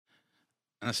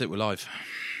And that's it, we're live.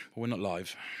 Well, we're not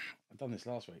live. I've done this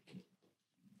last week.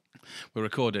 We're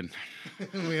recording.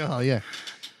 We are, yeah.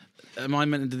 Am I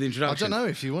meant to do the I introduction? don't know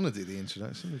if you want to do the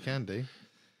introduction. We can do.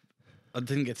 I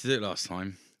didn't get to do it last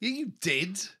time. Yeah, you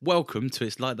did. Welcome to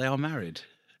It's Like They Are Married.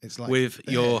 It's like with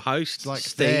your host, it's like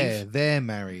Steve. They're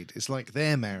married. It's like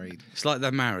they're married. It's like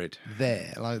they're married.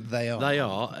 Like they are. They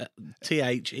are.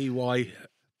 T-H-E-Y.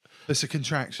 It's a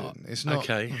contraction. It's not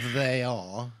okay. They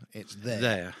are. It's there.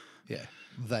 There. Yeah.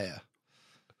 There.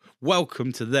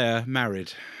 Welcome to They're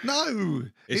Married. No.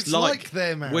 It's like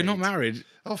they're married. We're not married.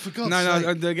 Oh, for God's No,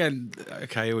 sake. again.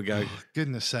 Okay, here we go. Oh,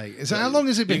 goodness sake. How long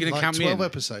has it been? You're going to count me 12 in?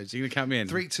 episodes. You're going to count me in?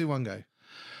 3, 2, 1, go.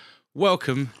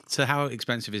 Welcome to How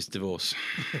Expensive is Divorce.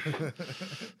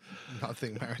 I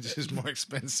think marriage is more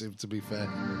expensive, to be fair.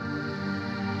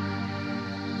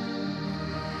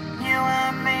 You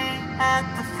and me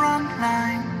at the front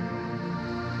line.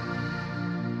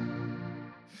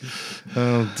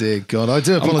 Oh, dear God. I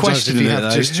do apologise if you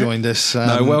have just joined us.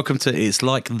 No, welcome to It's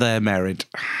Like They're Married.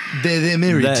 They're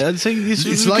married.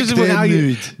 It's like they're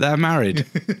married. They're married.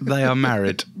 They are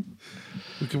married.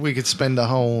 We could spend a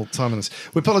whole time on this.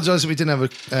 We apologise that we didn't have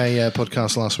a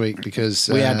podcast last week because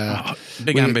we had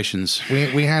big ambitions.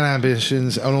 We had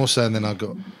ambitions, and then I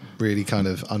got really kind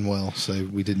of unwell, so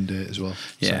we didn't do it as well.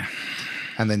 Yeah. So,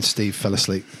 and then Steve fell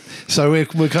asleep. So we're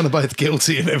kind of both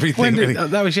guilty of everything.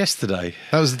 That was yesterday.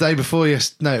 That was the day before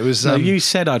yesterday. No, it was... No, you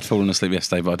said I'd fallen asleep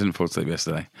yesterday, but I didn't fall asleep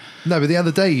yesterday. No, but the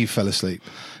other day you fell asleep.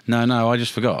 No, I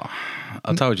just forgot.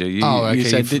 I told you. Okay. You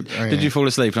said, did you fall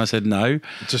asleep? And I said no.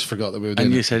 Just forgot that we were doing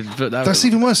And it. you said, but that's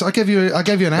even worse. I gave you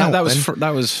an out.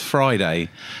 That was Friday.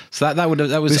 So that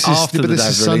was after the day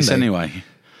of release anyway.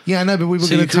 Yeah, I know, but we were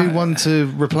going to do one to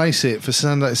replace it for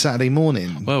Saturday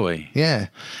morning. Were we? Yeah,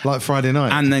 like Friday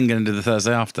night. And then going to do the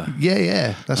Thursday after?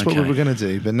 Yeah. That's what we were going to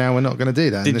do, but now we're not going to do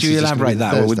that. Did you elaborate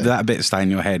that, or would that bit stay in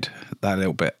your head, that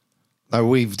little bit? No,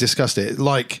 we've discussed it.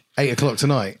 Like 8 o'clock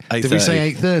tonight. 8:30. Did we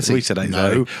say 8:30? We said 8:30.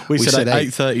 No, we said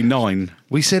 8:39.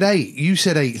 We said 8. You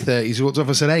said 8:30, so what if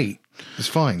I said 8? It's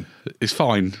fine. It's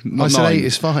fine. Not I said 9. 8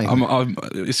 is fine.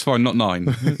 It's fine, not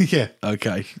 9. Yeah.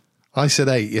 Okay. I said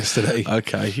 8 yesterday.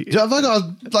 Okay. Have I got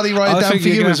to bloody write it down for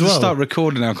you as well? Start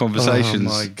recording our conversations.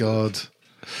 Oh my God.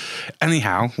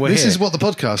 Anyhow, this is what the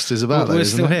podcast is about. We're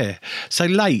still here. So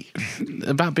late,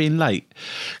 about being late,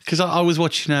 because I was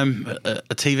watching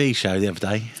a TV show the other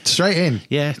day. Straight in.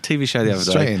 Yeah, TV show the other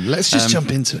day. Straight in. Let's just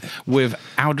jump into it. With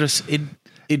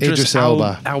Idris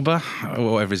Elba,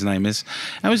 or whatever his name is.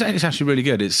 And it's actually really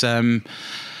good. It's Turn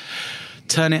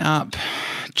It Up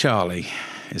Charlie.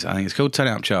 I think it's called Turn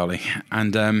It Up Charlie.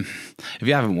 And if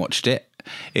you haven't watched it,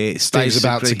 it's Steve's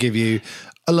about to give you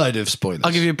a load of spoilers.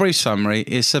 I'll give you a brief summary.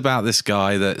 It's about this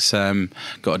guy that's got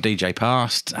a DJ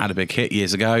past, had a big hit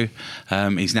years ago.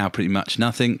 He's now pretty much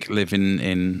nothing, living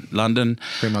in London.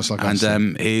 Pretty much like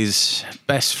And his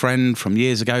best friend from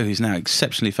years ago, who's now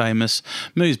exceptionally famous,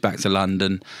 moves back to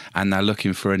London, and they're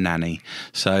looking for a nanny.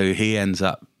 So he ends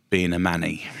up being a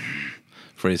manny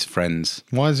for his friends.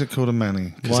 Why is it called a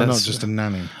manny? Why not just a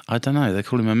nanny? I don't know. They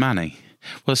call him a manny.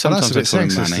 Well, sometimes that's a bit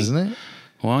sexist, isn't it?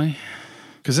 Why?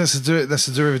 Because that's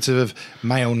a derivative of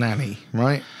male nanny,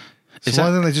 right? So why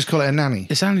don't they just call it a nanny?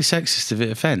 It's only sexist if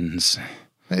it offends.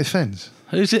 It offends.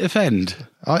 Who's it offend?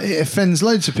 It offends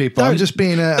loads of people. I'm just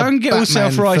being a don't get all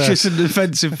self-righteous and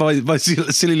offensive by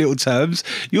silly little terms.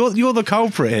 You're the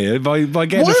culprit here by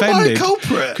getting offended. Why am I a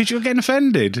culprit? Because you're getting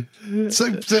offended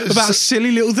about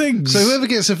silly little things. So whoever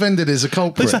gets offended is a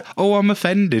culprit. Say, oh, I'm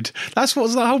offended. That's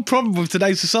what's the whole problem with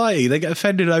today's society. They get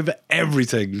offended over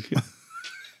everything.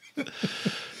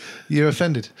 You're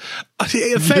offended.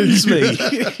 It offends me.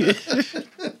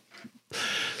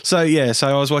 So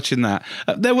I was watching that.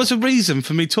 There was a reason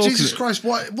for me talking. Jesus Christ,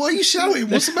 why are you shouting?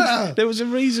 What's the matter? There was a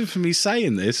reason for me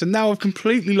saying this, and now I've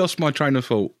completely lost my train of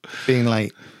thought. Being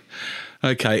late.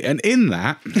 Okay, and in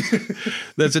that,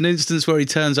 there's an instance where he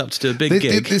turns up to do a big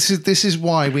gig. This is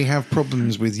why we have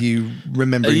problems with you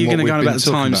remembering. Are you going to go on about the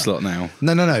time slot now?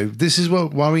 No. This is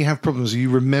why we have problems.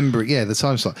 You remember, the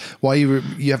time slot. Why you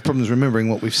have problems remembering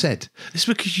what we've said. It's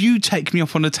because you take me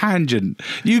off on a tangent.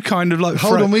 You kind of like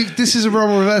hold on. This is a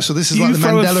role reversal. This is like the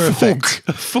Mandela effect.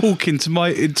 A fork into my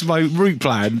route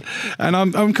plan, and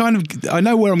I'm kind of I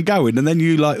know where I'm going, and then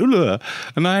you like,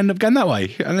 and I end up going that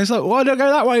way, and it's like, why don't I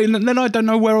go that way? And then I don't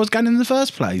know where I was going in the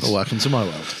first place. Well, welcome to my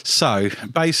world. So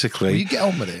basically, you get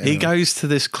on with it. He goes to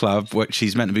this club which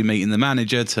he's meant to be meeting the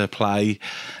manager to play,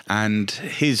 and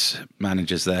his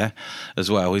manager's there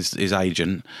as well, his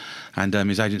agent. And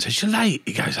his agent says, "You're late."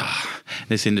 He goes,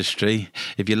 this industry,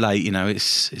 if you're late,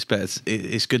 it's better.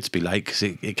 It's good to be late because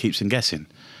it keeps them guessing.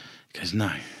 He goes,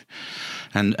 "No."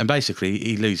 and basically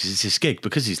he loses his gig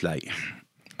because he's late.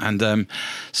 And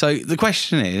so the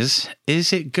question is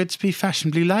it good to be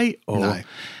fashionably late, or No.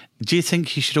 do you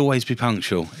think you should always be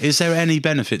punctual? Is there any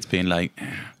benefit to being late?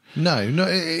 No.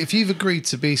 If you've agreed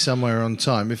to be somewhere on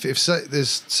time, if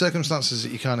there's circumstances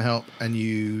that you can't help, and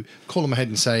you call them ahead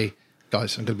and say,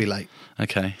 "Guys, I'm going to be late,"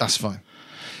 Okay. that's fine.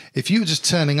 If you were just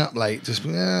turning up late, just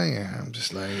I'm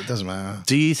just late. It doesn't matter.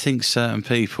 Do you think certain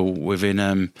people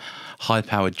within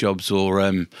high-powered jobs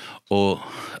or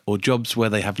jobs where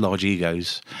they have large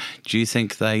egos, do you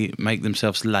think they make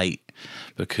themselves late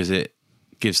because it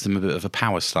gives them a bit of a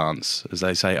power stance, as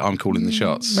they say, I'm calling the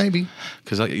shots? Maybe.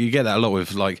 Because you get that a lot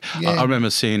with, like, Yeah. I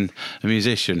remember seeing a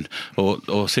musician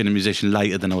or seeing a musician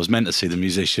later than I was meant to see the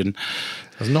musician,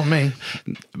 That's not me.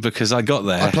 because I got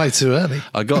there. I played too early.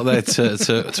 I got there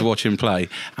to watch him play,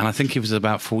 and I think he was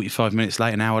about 45 minutes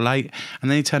late, an hour late, and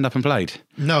then he turned up and played.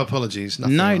 No apologies.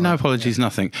 Nothing No, like no that. apologies,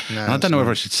 nothing. No, and I don't know it's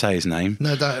whether I should say his name.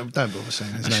 No, don't bother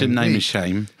saying his I name. shouldn't name Me. his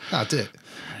shame. No, I did.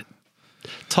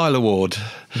 Tyler Ward.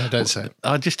 No, don't say it.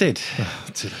 I just did.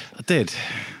 Did. I did.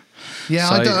 Yeah,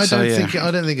 So- I don't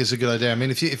yeah. think it's a good idea. I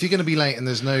mean, if you're going to be late and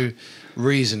there's no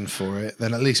reason for it,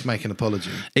 then at least make an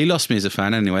apology. He lost me as a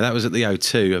fan anyway. That was at the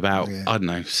O2 about, Yeah. I don't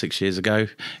know, 6 years ago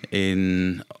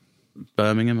in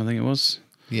Birmingham, I think it was.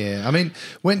 Yeah, I mean,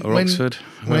 when Oxford.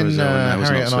 Where when was that one? That was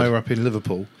in Harriet and I Oxford. were up in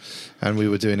Liverpool and we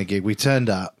were doing a gig, we turned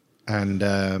up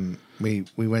and we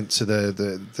went to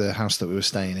the house that we were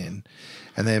staying in,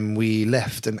 and then we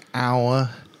left an hour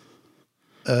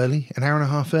and a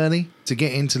half early to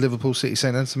get into Liverpool City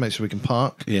Centre to make sure we can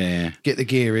park, Yeah. get the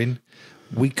gear in.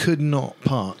 We could not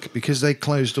park because they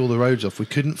closed all the roads off. We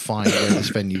couldn't find where this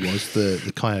venue was,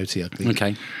 the Coyote Ugly.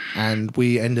 Okay. And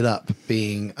we ended up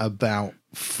being about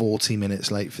 40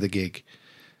 minutes late for the gig.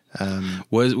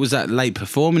 Was that late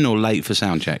performing or late for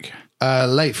sound check?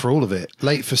 Late for all of it.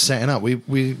 Late for setting up.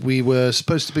 We were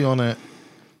supposed to be on at,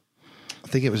 I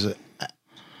think it was at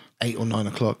 8 or 9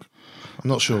 o'clock. I'm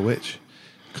not sure which.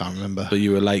 Can't remember. But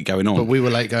you were late going on. But we were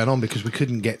late going on because we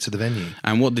couldn't get to the venue.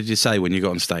 And what did you say when you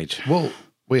got on stage? Well,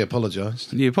 we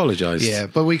apologised. You apologised. Yeah,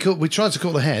 but we tried to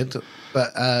call ahead,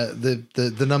 but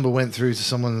the number went through to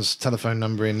someone's telephone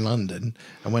number in London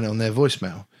and went on their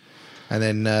voicemail. And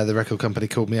then the record company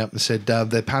called me up and said they're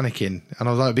panicking, and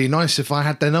I was like, "It'd be nice if I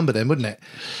had their number then, wouldn't it?"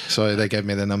 So they gave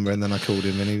me their number, and then I called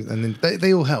him, and then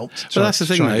they all helped. But that's the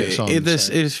thing, though. This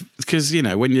Is because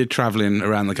when you're travelling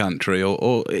around the country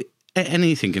or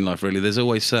anything in life, really, there's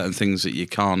always certain things that you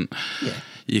can't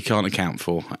account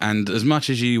for. And as much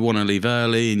as you want to leave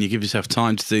early and you give yourself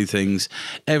time to do things,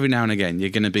 every now and again you're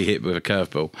going to be hit with a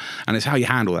curveball, and it's how you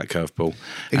handle that curveball.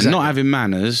 And not having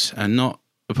manners and not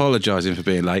apologising for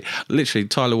being late. Literally,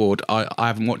 Tyler Ward, I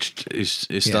haven't watched his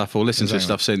stuff or listened to his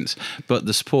stuff since, but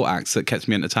the support acts that kept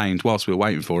me entertained whilst we were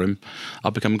waiting for him,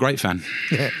 I've become a great fan.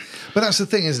 Yeah, but that's the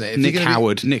thing, isn't it?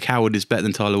 Nick Howard is better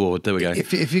than Tyler Ward. There we go.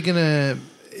 If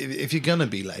you're gonna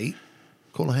be late,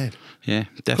 call ahead. Yeah,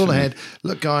 definitely. Call ahead.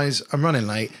 Look, guys, I'm running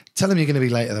late. Tell them you're going to be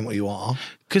later than what you are.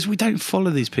 Because we don't follow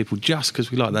these people just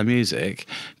because we like their music.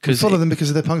 We follow them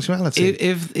because of their punctuality.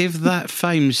 If that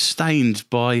fame's stained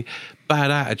by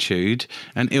bad attitude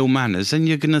and ill manners, then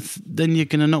you're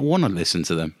gonna not want to listen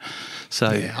to them. So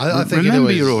I think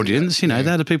remember your audience.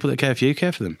 They're the people that care for you.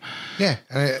 Care for them. Yeah.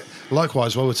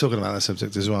 Likewise, while we're talking about that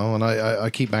subject as well, and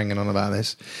I keep banging on about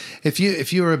this, if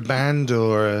you're a band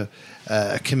or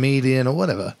a comedian or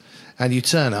whatever, and you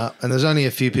turn up and there's only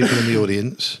a few people in the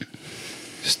audience,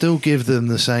 still give them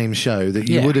the same show that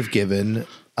you would have given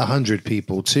 100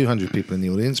 people, 200 people in the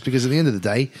audience, because at the end of the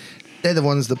day, they're the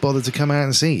ones that bothered to come out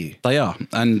and see you. They are,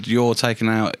 and you're taking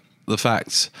out the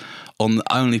facts on the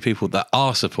only people that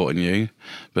are supporting you,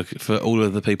 but for all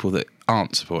of the people that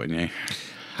aren't supporting you.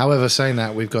 However, saying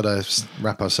that, we've got to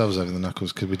wrap ourselves over the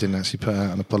knuckles because we didn't actually put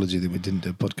out an apology that we didn't do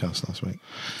a podcast last week.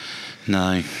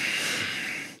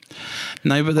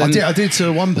 No, but then I did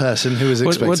to one person who was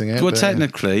expecting it. Well, but,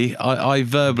 technically, I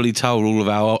verbally told all of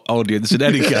our audience in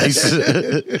any case.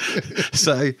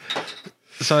 So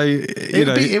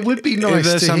it would be nice if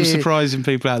there's to some hear surprising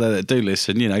people out there that do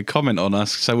listen, comment on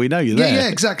us so we know you're there. Yeah,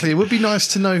 exactly. It would be nice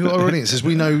to know who our audience is.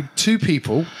 We know 2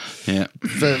 people. Yeah,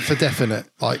 for definite,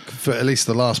 like for at least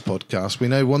the last podcast, we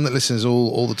know one that listens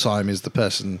all the time is the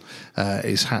person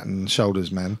is Hat and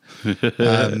Shoulders man,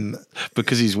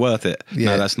 because he's worth it. Yeah.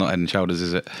 No, that's not Head and Shoulders,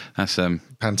 is it? That's Pan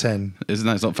 10. Isn't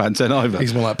that? It's not Pan 10 either.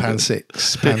 He's more like Pan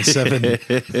 6, Pan 7.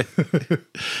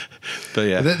 But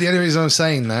yeah, the only reason I'm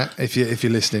saying that, if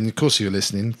you're listening, of course you're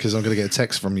listening, because I'm going to get a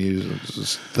text from you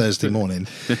Thursday morning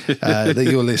that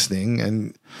you're listening,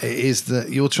 and it is that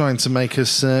you're trying to make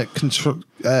us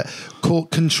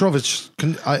controversial.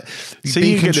 So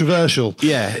Be controversial.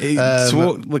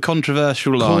 The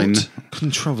controversial line.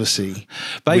 Controversy.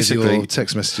 Basically, with your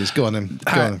text messages. Go on, then.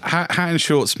 Go on. Hat in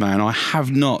shorts, man. I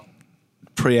have not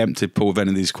preempted Paul with any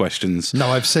of these questions. No,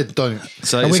 I've said don't.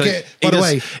 So, and by the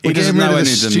way, we're getting rid of the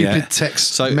stupid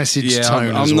text message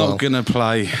tone I'm as well. not going to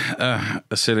play a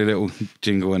silly little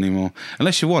jingle anymore,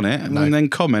 unless you want it, and then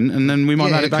comment, and then we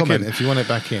might add it back in. If you want it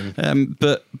back in.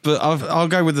 But I'll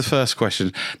go with the first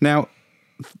question. Now,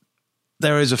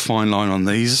 there is a fine line on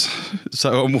these,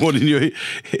 so I'm warning you.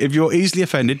 If you're easily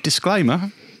offended,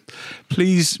 disclaimer,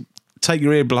 please take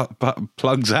your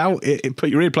plugs out,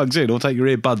 put your earplugs in, or take your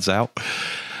earbuds out,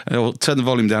 or turn the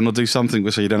volume down, or do something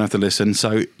so you don't have to listen.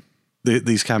 So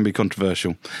these can be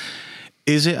controversial.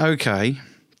 Is it okay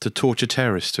to torture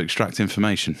terrorists to extract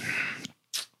information?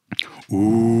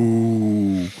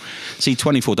 Ooh. See,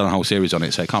 24 done a whole series on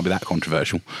it, so it can't be that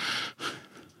controversial.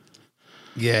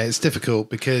 Yeah, it's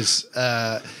difficult because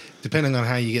depending on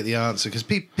how you get the answer, because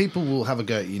people will have a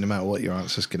go at you no matter what your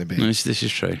answer's going to be. No, this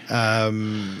is true.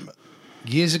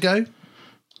 Years ago,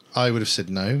 I would have said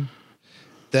no.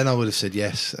 Then I would have said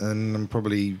yes, and I'm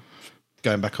probably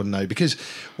going back on no, because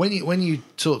when you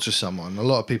torture someone, a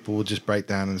lot of people will just break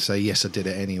down and say, yes, I did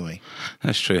it anyway.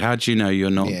 That's true. How do you know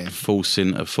you're not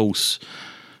forcing a false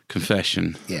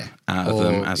confession out of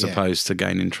them as opposed to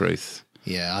gaining truth?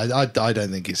 Yeah, I don't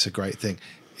think it's a great thing.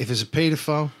 If it's a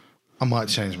paedophile, I might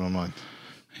change my mind.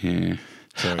 Yeah.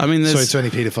 Sorry. I mean, sorry to any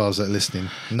paedophiles that are listening.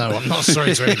 No, I'm not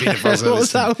sorry to any paedophiles that are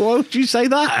listening. Why would you say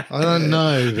that? I don't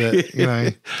know, but you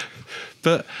know.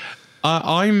 But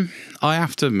I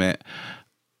have to admit,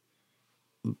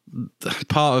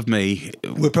 part of me.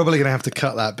 We're probably going to have to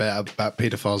cut that bit about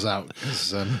paedophiles out.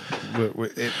 That's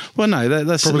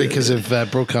probably because of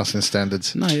broadcasting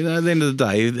standards. No, at the end of the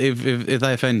day, if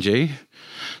they offend you,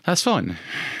 that's fine.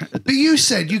 But you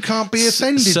said you can't be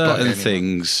offended by certain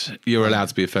things you're allowed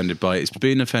to be offended by. It's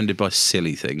being offended by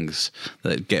silly things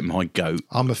that get my goat.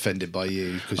 I'm offended by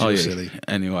you because you're silly.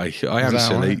 Anyway, I am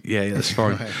silly. Right? Yeah, that's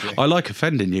fine. Right, yeah. I like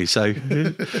offending you, so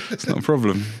it's not a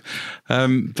problem.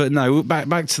 But no,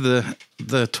 back to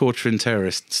the torturing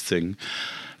terrorists thing.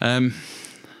 I'm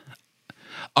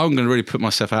going to really put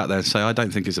myself out there and say I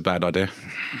don't think it's a bad idea.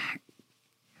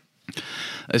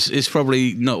 It's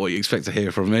probably not what you expect to hear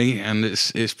from me, and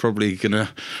it's probably going to.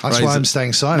 That's why I'm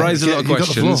staying silent. Raise a lot of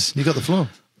questions. You got the floor.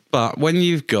 But when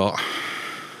you've got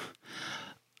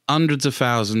hundreds of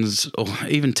thousands, or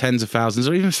even tens of thousands,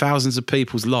 or even thousands of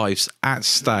people's lives at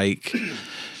stake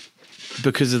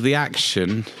because of the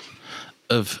action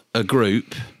of a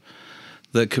group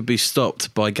that could be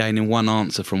stopped by gaining one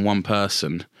answer from one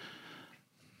person,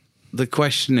 the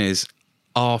question is: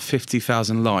 are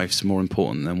 50,000 lives more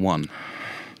important than one?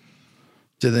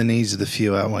 Do the needs of the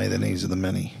few outweigh the needs of the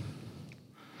many?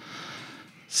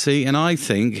 See, and I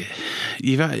think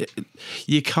you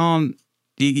can't.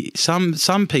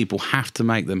 Some people have to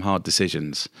make them hard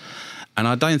decisions, and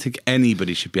I don't think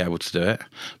anybody should be able to do it.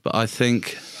 But I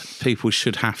think people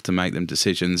should have to make them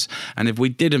decisions, and if we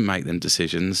didn't make them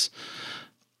decisions,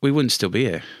 we wouldn't still be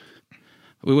here.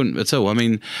 We wouldn't at all. I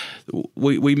mean,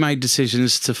 we made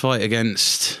decisions to fight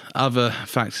against other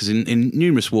factors in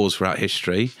numerous wars throughout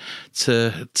history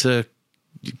to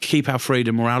keep our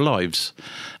freedom or our lives,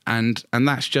 and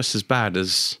that's just as bad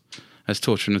as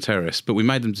torturing a terrorist. But we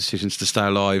made them decisions to stay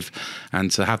alive and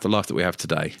to have the life that we have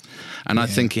today. And I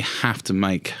think you have to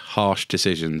make harsh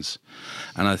decisions,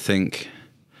 and I think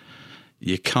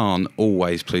you can't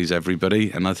always please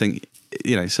everybody. And I think.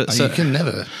 You know, so you can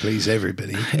never please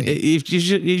everybody.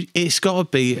 It's got to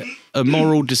be a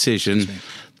moral decision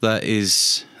that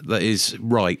is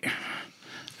right.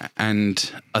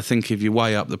 And I think if you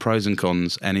weigh up the pros and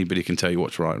cons, anybody can tell you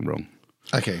what's right and wrong.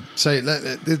 Okay, so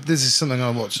this is something I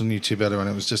watched on YouTube earlier, and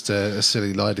it was just a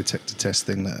silly lie detector test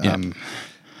thing that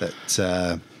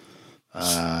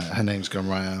her name's gone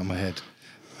right out of my head.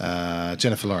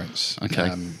 Jennifer Lawrence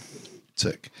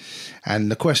took, and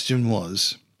the question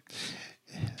was.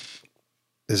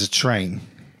 There's a train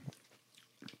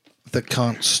that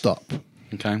can't stop.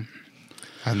 Okay.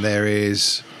 And there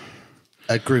is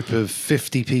a group of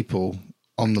 50 people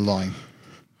on the line.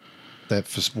 That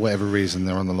for whatever reason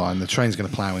they're on the line. The train's going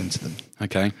to plough into them.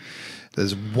 Okay.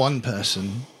 There's one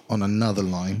person on another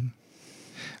line,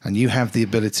 and you have the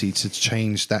ability to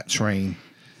change that train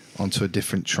onto a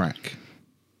different track.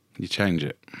 You change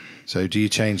it. So do you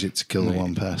change it to kill the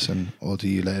one person, or do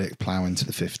you let it plough into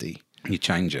the 50? You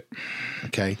change it.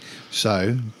 Okay,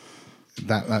 so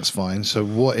that's fine. So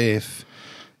what if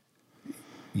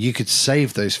you could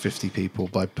save those 50 people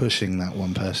by pushing that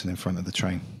one person in front of the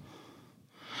train?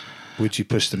 Would you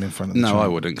push them in front of the No, train? I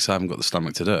wouldn't, because I haven't got the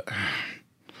stomach to do it.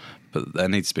 But there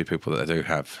needs to be people that do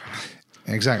have.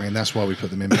 Exactly, and that's why we put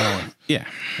them in power. Yeah.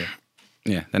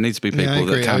 There needs to be people I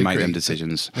agree, that can I make agree. them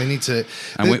decisions. They need to...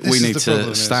 And we this is need the to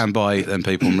problem is- stand by them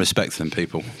people and respect them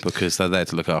people, because they're there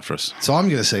to look after us. So I'm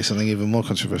going to say something even more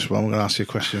controversial. I'm going to ask you a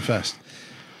question first.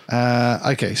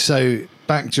 Okay, so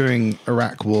back during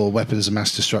Iraq War, weapons of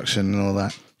mass destruction and all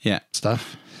that Yeah.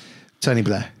 stuff, Tony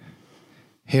Blair,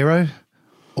 hero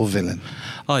or villain?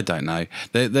 I don't know.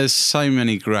 There's so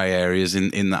many grey areas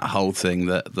in that whole thing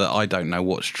that I don't know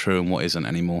what's true and what isn't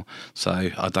anymore. So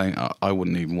I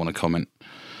wouldn't even want to comment,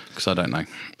 because I don't know.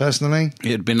 Personally?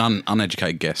 It'd been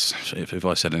uneducated guess if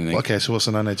I said anything. Okay, so what's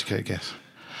an uneducated guess?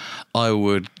 I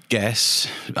would guess,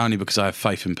 only because I have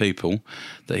faith in people,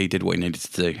 that he did what he needed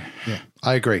to do. Yeah,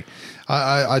 I agree.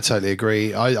 I totally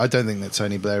agree. I don't think that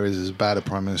Tony Blair is as bad a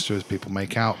prime minister as people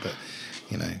make out, but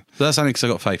you know. But that's only because I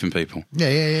got faith in people.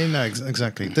 Yeah, no,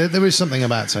 exactly. There is something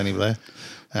about Tony Blair.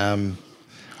 I'm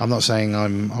not saying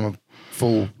I'm a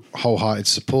full, wholehearted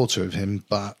supporter of him,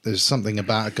 but there's something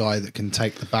about a guy that can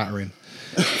take the battering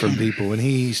from people, and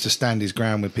he used to stand his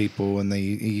ground with people, and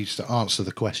he used to answer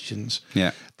the questions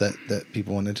that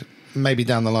people wanted. Maybe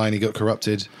down the line he got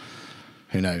corrupted.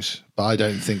 Who knows? But I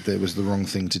don't think that it was the wrong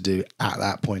thing to do at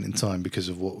that point in time because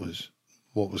of what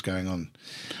was going on.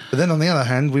 But then on the other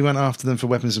hand, we went after them for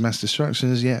weapons of mass destruction,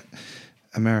 as yet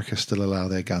America still allow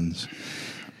their guns.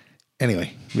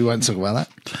 Anyway, we won't talk about that.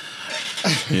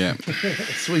 Yeah.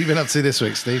 So what have you been up to this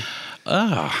week, Steve? What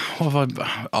have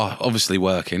I? Obviously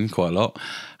working quite a lot.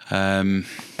 And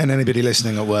anybody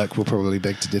listening at work will probably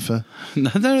beg to differ. No,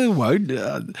 they won't.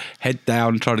 Head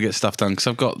down, try to get stuff done, because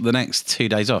I've got the next 2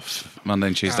 days off, Monday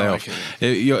and Tuesday off.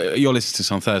 Okay. You're listening to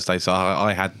this on Thursday, so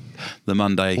I had the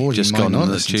Monday Or just you might gone not and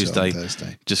the listen to it on Tuesday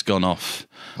Thursday. just gone off.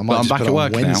 I might But I'm just back put at it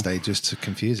work on Wednesday now. just to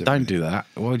confuse it. Don't do that.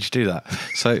 Why would you do that?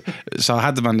 So I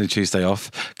had the Monday and Tuesday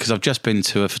off because I've just been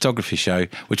to a photography show,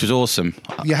 which was awesome.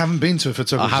 You haven't been to a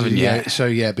photography I haven't yet. show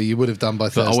yet, but you would have done by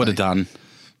Thursday. But I would have done.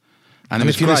 And it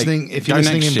was if you're great. listening, if Go you're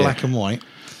listening next in year. black and white,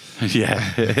 Yeah.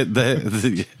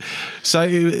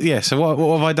 So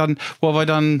what have I done? What have I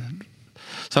done?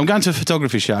 So I'm going to a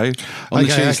photography show on the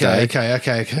Tuesday.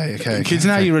 Okay. Kids,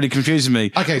 now you're really confusing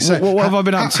me. Okay, so what have I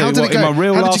been up to? How did it In go? my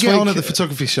reel How last did you get week? on at the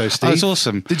photography show, Steve? Oh, it's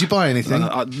awesome. Did you buy anything? No,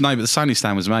 but the Sony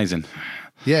stand was amazing.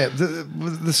 Yeah, the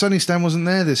Sony stand wasn't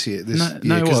there this year. No, it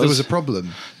because there was. was a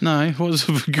problem. No, what was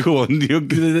go on?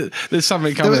 There's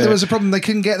something coming. There was a problem. They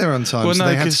couldn't get there on time, Well, so no,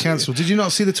 they had 'cause- to cancel. Did you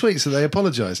not see the tweets that they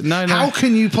apologised? No. How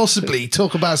can you possibly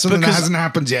talk about something that Because hasn't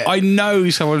happened yet? I know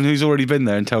someone who's already been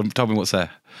there and told me what's there.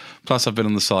 Plus, I've been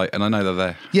on the site and I know they're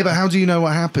there. Yeah, but how do you know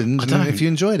what happened don't. and if you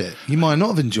enjoyed it? You might not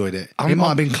have enjoyed it. It might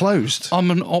have been closed. I'm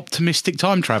an optimistic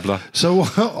time traveller. So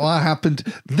what happened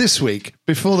this week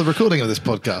before the recording of this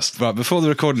podcast? Right, before the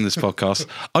recording of this podcast,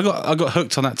 I got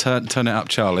hooked on that Turn It Up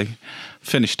Charlie.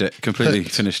 Finished it completely.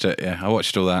 Hooked. Finished it. Yeah, I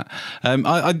watched all that.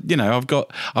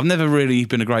 I've never really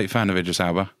been a great fan of Idris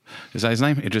Elba. Is that his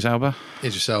name? Idris Elba.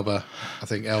 Idris Elba. I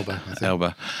think Elba.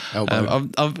 Elba. Elbow.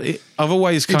 I've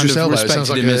always kind Idris of Elba. It respected sounds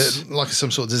like him as. like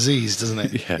some sort of disease, doesn't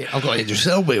it? Yeah. I've got Idris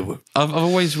Elba. I've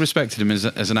always respected him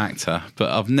as an actor,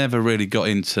 but I've never really got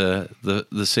into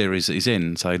the series that he's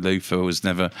in. So Luther was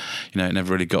never, it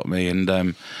never really got me,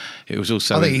 and it was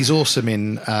also. I think he's awesome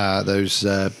in those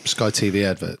Sky TV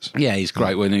adverts. Yeah, he's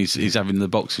great when he's having the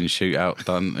boxing shootout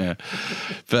done.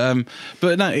 Yeah,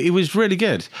 but no, he was really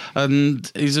good,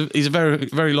 and he's a very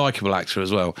very likable actor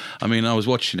as well. I mean, I was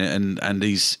watching it, and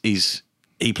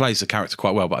he plays the character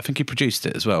quite well, but I think he produced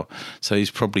it as well, so he's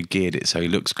probably geared it so he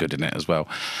looks good in it as well,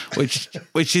 which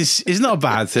is not a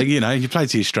bad thing. You play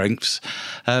to your strengths.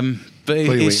 But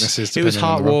Your weaknesses, it was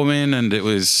depending on the role. heartwarming, and it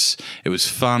was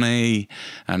funny,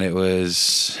 and it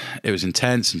was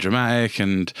intense and dramatic,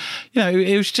 and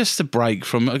it was just a break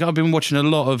from. I've been watching a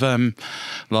lot of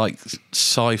like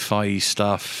sci-fi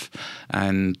stuff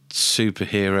and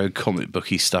superhero comic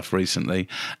booky stuff recently,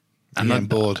 and I'm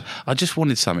bored. I just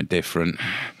wanted something different,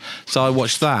 so I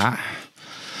watched that.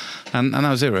 And that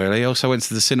was it, really. I also went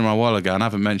to the cinema a while ago, and I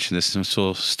haven't mentioned this, and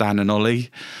saw Stan and Ollie.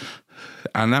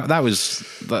 And that was,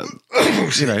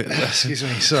 Excuse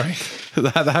me, sorry.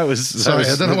 that was. Sorry,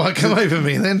 I don't know what came over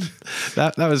me then.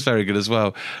 That was very good as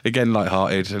well. Again,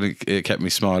 light-hearted, and it kept me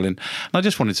smiling. And I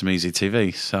just wanted some easy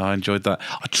TV, so I enjoyed that.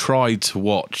 I tried to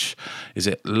watch, is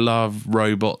it Love,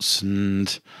 Robots,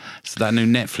 and it's that new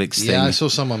Netflix thing. Yeah, I saw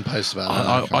someone post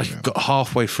about that. I got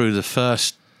halfway through the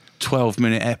first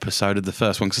 12-minute episode of the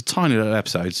first one, because it's tiny little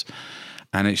episodes,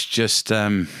 and it's just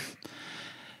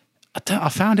I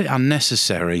found it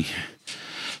unnecessary.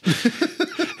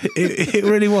 It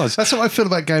really was. That's what I feel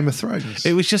about Game of Thrones.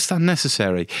 It was just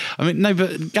unnecessary. I mean, no,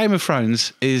 but Game of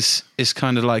Thrones is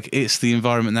kind of like, it's the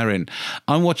environment they're in.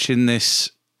 I'm watching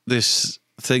this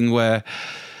thing where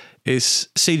it's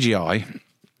CGI,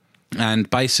 and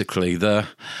basically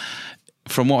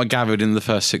from what I gathered in the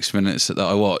first 6 minutes that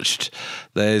I watched,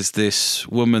 there's this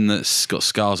woman that's got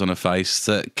scars on her face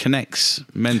that connects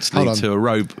mentally to a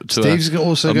rope. Steve's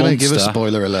also going to give a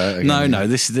spoiler alert again. No.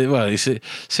 This is it's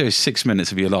serious 6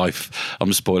 minutes of your life.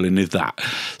 I'm spoiling with that.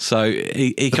 So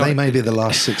they may be the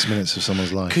last 6 minutes of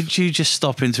someone's life. Could you just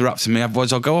stop interrupting me?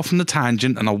 Otherwise, I'll go off on the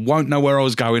tangent and I won't know where I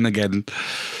was going again.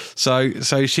 So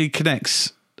she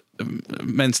connects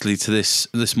mentally to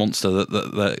this monster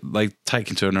that they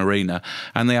take into an arena,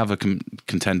 and the other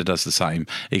contender does the same.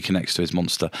 He connects to his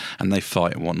monster and they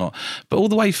fight and whatnot. But all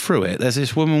the way through it, there's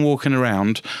this woman walking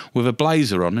around with a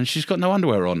blazer on and she's got no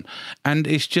underwear on, and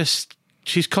it's just,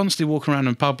 she's constantly walking around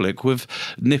in public with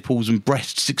nipples and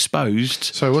breasts exposed.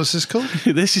 So what's this called?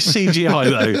 This is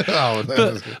CGI though. Oh,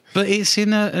 no, but it's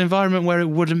in an environment where it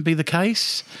wouldn't be the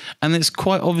case, and it's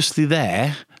quite obviously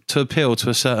there to appeal to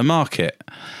a certain market,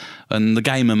 and the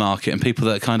gamer market, and people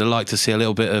that kind of like to see a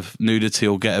little bit of nudity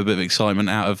or get a bit of excitement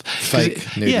out of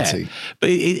fake nudity. Yeah, but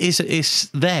it's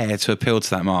there to appeal to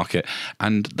that market,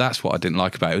 and that's what I didn't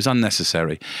like about it. It was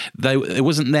unnecessary. It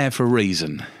wasn't there for a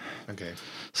reason. Okay.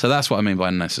 So that's what I mean by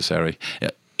unnecessary.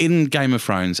 In Game of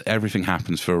Thrones, everything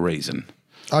happens for a reason.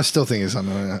 I still think it's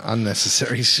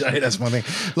unnecessary show. That's my thing.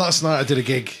 Last night I did a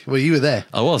gig. Well, you were there.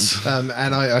 I was. And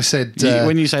I said...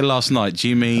 when you say last night, do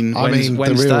you mean Wednesday?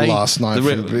 The real last night.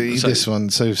 This one.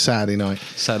 So Saturday night.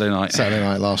 Saturday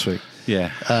night last week.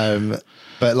 Yeah.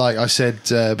 But like I said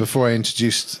before I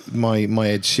introduced my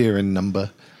Ed Sheeran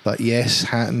number, like, yes,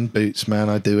 hat and boots, man,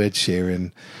 I do Ed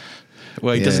Sheeran.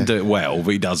 Well, he doesn't do it well,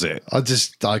 but he does it.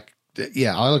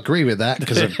 I'll agree with that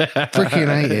because I freaking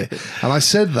hate it. And I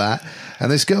said that, and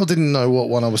this girl didn't know what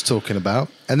one I was talking about.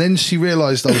 And then she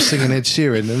realised I was singing Ed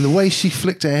Sheeran, and the way she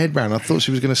flicked her head round, I thought she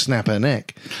was going to snap her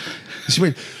neck. And she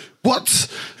went, "What?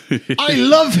 I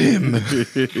love him."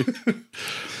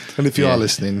 And if you are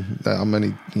listening, I'm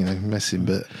only messing,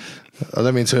 but I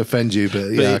don't mean to offend you,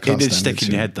 but I can't. It did stick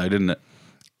in your head though, didn't it?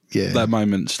 Yeah. That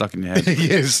moment stuck in your head.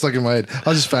 Yeah, it's stuck in my head.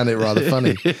 I just found it rather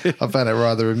funny. I found it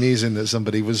rather amusing that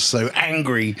somebody was so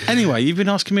angry. Anyway, you've been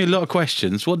asking me a lot of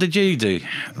questions. What did you do?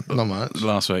 Not much.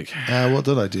 Last week. What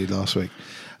did I do last week?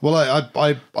 Well,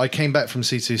 I came back from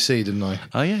C2C, didn't I?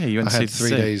 Oh, yeah, you went to C2C. I had 3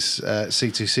 days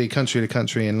C2C, country to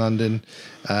country in London,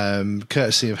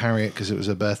 courtesy of Harriet because it was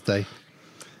her birthday.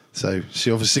 So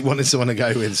she obviously wanted someone to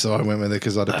go with, so I went with her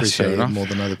because I'd appreciate it more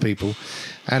than other people.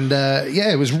 And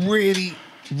it was really...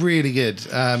 really good.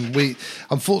 We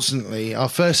unfortunately our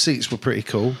first seats were pretty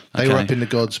cool. They were up in the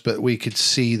gods, but we could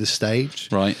see the stage.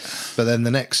 Right. But then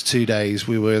the next 2 days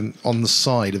we were on the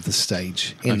side of the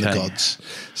stage in the gods.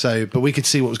 So, but we could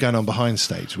see what was going on behind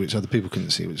stage, which other people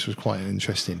couldn't see, which was quite an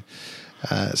interesting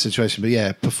situation. But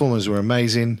yeah, performers were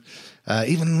amazing.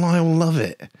 Even Lyle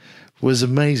Lovett was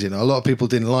amazing. A lot of people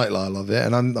didn't like Lyle Lovett,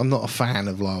 and I'm not a fan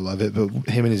of Lyle Lovett, but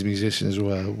him and his musicians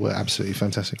were absolutely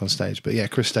fantastic on stage. But yeah,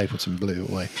 Chris Stapleton blew it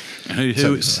away.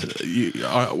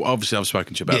 Obviously, I've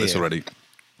spoken to you about this already.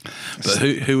 But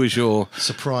who was your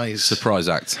surprise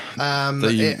act?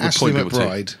 Ashley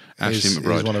McBryde. Is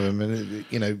one of them. And,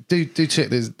 do check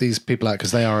these people out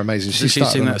because they are amazing. Did she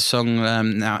sing that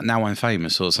song Now I'm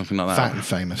Famous or something like that? Fat and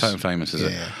Famous. Fat and Famous, is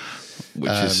it? Yeah.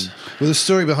 Which is the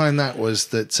story behind that was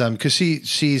that because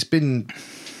she's been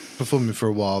performing for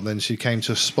a while, then she came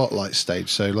to a spotlight stage.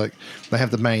 So like they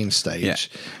have the main stage,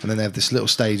 and then they have this little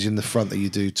stage in the front that you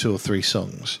do 2 or 3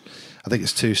 songs. I think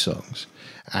it's 2 songs,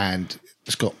 and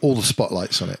it's got all the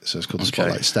spotlights on it, so it's called the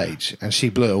Spotlight Stage. And she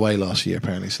blew it away last year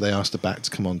apparently, so they asked her back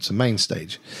to come on to main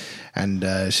stage, and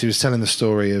she was telling the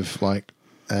story of like.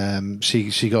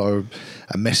 She got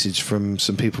a message from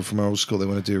some people from her old school. They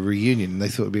want to do a reunion, and they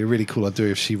thought it'd be a really cool idea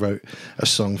if she wrote a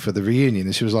song for the reunion.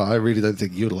 And she was like, "I really don't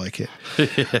think you'd like it."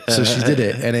 So she did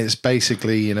it, and it's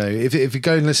basically, if you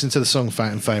go and listen to the song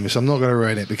 "Fat and Famous," I'm not going to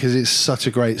ruin it because it's such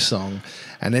a great song,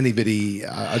 and anybody,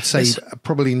 I'd say,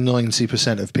 probably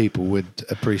 90% of people would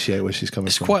appreciate where she's coming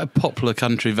from. It's quite a popular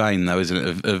country vein, though,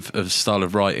 isn't it? Of style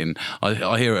of writing.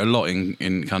 I hear it a lot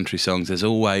in country songs. There's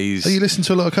always. Oh, you listen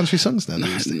to a lot of country songs now?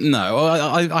 No,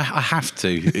 I have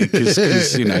to because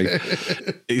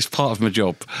it's part of my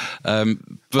job. But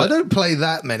I don't play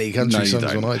that many country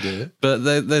songs when I do it. But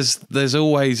there's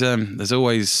always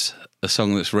a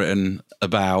song that's written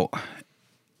about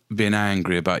being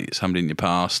angry about somebody in your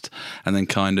past, and then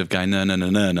kind of going no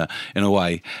in a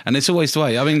way, and it's always the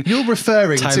way. I mean, you're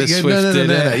referring to Taylor Swift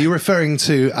no. You're referring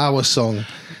to our song.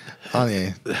 aren't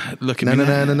you? Look at me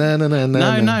now.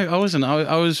 No, I wasn't.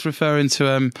 I was referring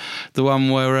to the one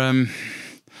where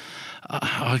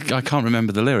I can't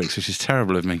remember the lyrics, which is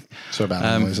terrible of me. Sorry about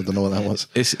that noise. I don't know what that was.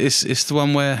 It's the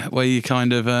one where you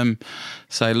kind of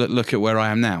say, look at where I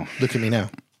am now. Look at me now.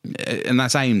 And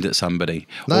that's aimed at somebody,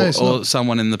 no, or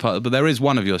someone in the part. But there is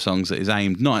one of your songs that is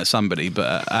aimed not at somebody,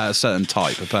 but at a certain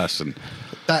type of person.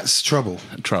 That's Trouble.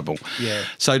 Trouble. Yeah.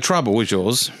 So Trouble was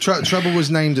yours. Trouble was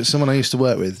named at someone I used to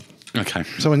work with. Okay.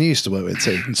 Someone you used to work with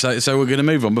too. So we're going to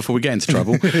move on before we get into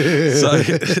Trouble.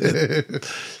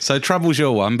 so Trouble's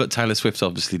your one, but Taylor Swift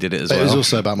obviously did it as well. It was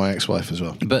also about my ex-wife as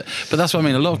well. But that's what I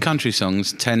mean. A lot of country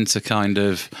songs tend to kind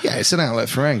of... Yeah, it's an outlet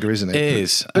for anger, isn't it? It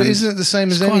is. But isn't it the same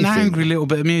as anything? It's quite an angry little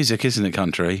bit of music, isn't it,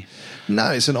 country?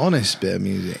 No, it's an honest bit of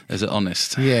music. Is it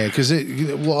honest? Yeah, because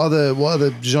what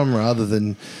other genre other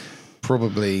than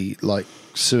probably like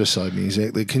suicide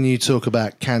music that can you talk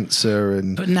about cancer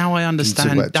and... But now I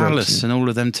understand Dallas and all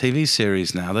of them TV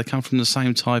series now. They come from the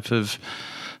same type of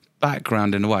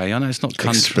background in a way. I know it's not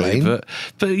country, but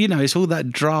you know, it's all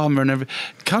that drama and everything.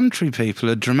 Country people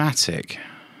are dramatic.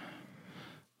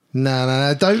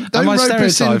 No. Don't rope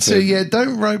us into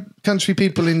don't rope country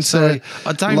people into. Sorry,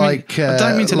 I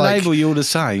don't mean to label you all the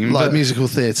same. Like musical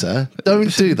theatre.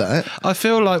 Don't do that. I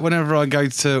feel like whenever I go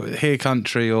to hear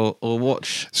country or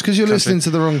watch, it's because you're listening to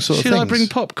the wrong sort of things. Should I bring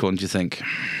popcorn? Do you think?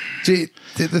 The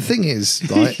thing is,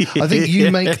 right? I think you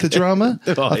make the drama.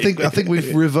 Right. I think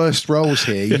we've reversed roles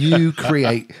here. You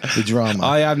create the drama.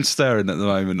 I am stirring at the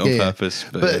moment on purpose.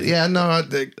 But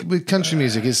with country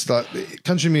music, it's like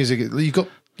country music.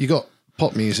 You got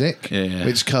pop music,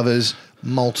 which covers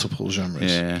multiple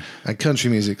genres. Yeah. And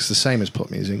country music's the same as pop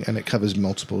music, and it covers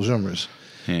multiple genres.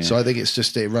 Yeah. So I think it's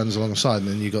just it runs alongside, and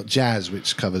then you got jazz,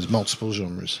 which covers multiple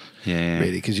genres. Yeah.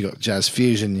 Really, because you got jazz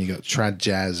fusion, you got trad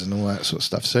jazz, and all that sort of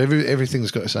stuff. So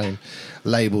everything's got its own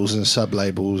labels and sub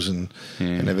labels and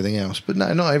everything else. But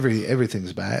no, not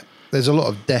everything's bad. There's a lot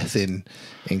of death in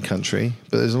country,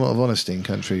 but there's a lot of honesty in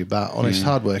country about honest,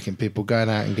 hardworking people going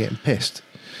out and getting pissed.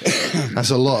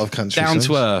 That's a lot of country. Down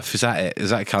to earth, is that it?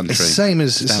 Is that country? It's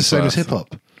the same as hip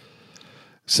hop.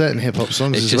 Certain hip hop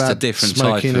songs is just about a different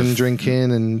smoking and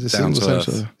drinking and down to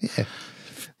earth.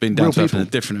 Being down to earth in a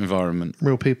different environment.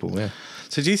 Real people, yeah.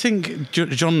 So do you think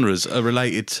genres are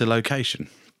related to location?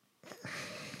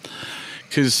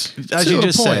 Because, as you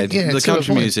just said, the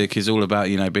country music is all about,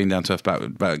 being down to earth,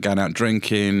 about going out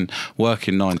drinking,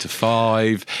 working 9 to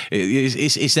 5.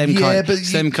 It's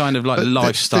them kind of like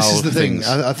lifestyle things. This is the thing.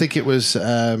 I think it was...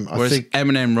 whereas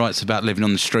Eminem writes about living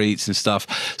on the streets and stuff.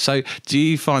 So do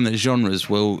you find that genres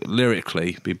will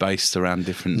lyrically be based around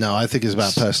different... No, I think it's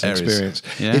about personal experience.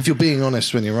 Yeah? If you're being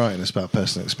honest when you're writing, it's about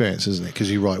personal experience, isn't it?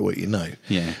 Because you write what you know.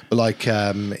 Yeah. But like,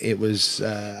 it was...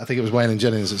 I think it was Waylon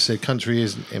Jennings that said country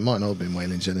is... It might not have been Waylon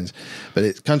Jennings,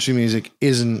 but country music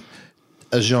isn't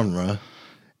a genre,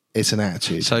 it's an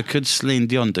attitude. So could Celine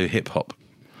Dion do hip hop?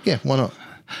 Yeah, why not?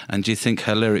 And do you think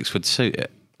her lyrics would suit it?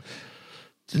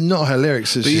 Not her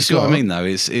lyrics. But you see what I mean, though.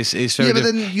 It's very. But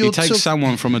then you take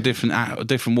someone from a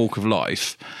different walk of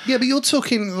life. Yeah, but you're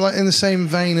talking like in the same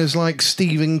vein as like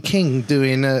Stephen King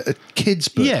doing a kids'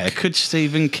 book. Yeah, could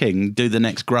Stephen King do the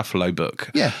next Gruffalo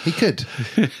book? Yeah, he could.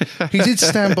 He did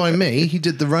Stand By Me. He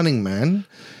did The Running Man.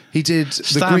 He did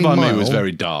The Green Mile. Stand By Me was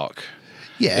very dark.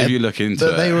 Yeah, if you look into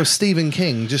it. But they were Stephen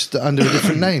King, just under a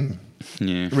different name.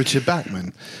 Yeah. Richard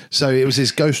Bachman. So it was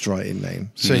his ghostwriting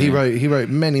name. So he wrote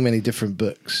many different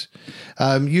books.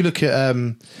 You look at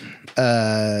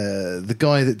the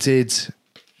guy that did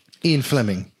Ian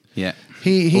Fleming. Yeah.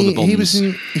 He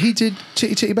did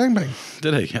Chitty Chitty Bang Bang.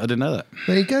 Did he? I didn't know that.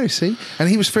 There you go, see? And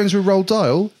he was friends with Roald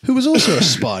Dahl, who was also a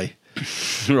spy.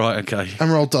 Right, okay.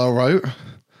 And Roald Dahl wrote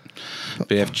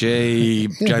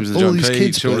BFG, James and John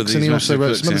Peach, all of these, and he also wrote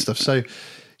books, some other stuff. So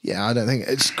yeah, I don't think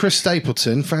it's Chris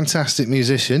Stapleton, fantastic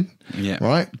musician. Yeah.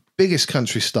 Right? Biggest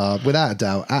country star, without a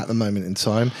doubt, at the moment in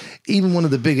time. Even one of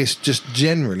the biggest, just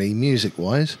generally,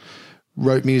 music-wise,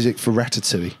 wrote music for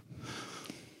Ratatouille.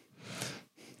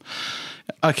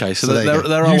 Okay, so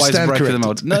there are ways of breaking the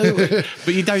mold. No,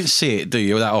 but you don't see it, do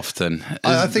you, that often?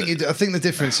 I think the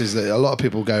difference is that a lot of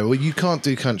people go, well, you can't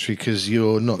do country because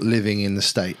you're not living in the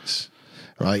States.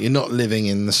 Right, you're not living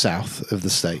in the south of the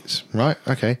States, right?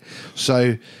 Okay,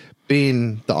 so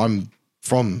being that I'm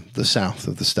from the south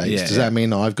of the States, does that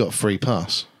mean I've got a free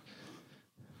pass?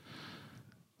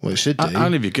 Well, it should do.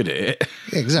 Only if you're good at it.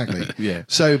 Exactly. Yeah.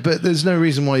 So, but there's no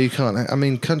reason why you can't. I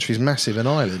mean, country's massive in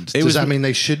Ireland. Does that mean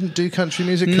they shouldn't do country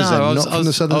music because they're not from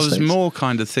the southern states? I was more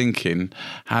kind of thinking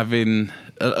having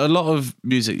a lot of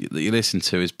music that you listen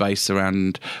to is based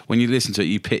around, when you listen to it,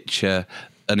 you picture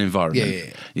an environment.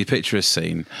 Yeah. You picture a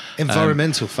scene.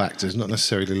 Environmental factors, not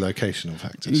necessarily locational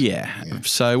factors. Yeah.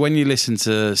 So when you listen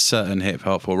to certain hip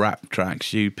hop or rap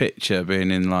tracks, you picture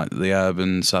being in like the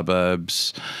urban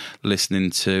suburbs,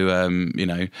 listening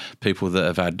to people that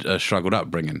have had a struggled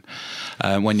upbringing.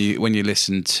 When you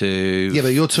listen to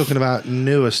but you're talking about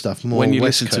newer stuff more. When you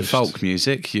West listen Coast. to folk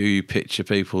music, you picture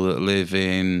people that live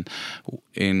in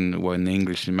the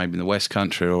English, maybe in the West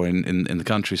Country or in the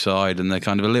countryside, and they're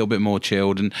kind of a little bit more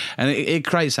chilled, and it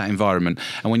creates that environment.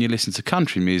 And when you listen to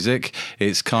country music,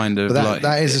 it's kind of But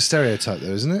that is a stereotype,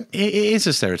 though, isn't it? It is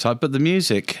a stereotype, but the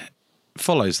music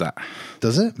follows that.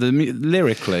 Does it?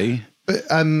 Lyrically. But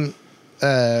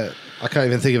I can't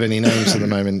even think of any names at the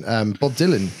moment. Bob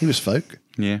Dylan, he was folk.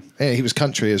 Yeah, he was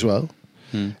country as well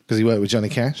because he worked with Johnny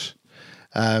Cash.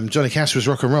 Johnny Cash was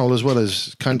rock and roll as well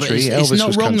as country. It's Elvis not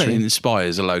was wrong country. that it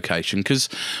inspires a location, because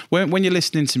when you're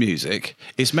listening to music,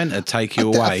 it's meant to take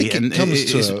you away, and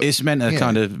it's meant to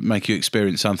kind of make you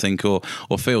experience something or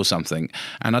feel something.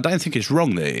 And I don't think it's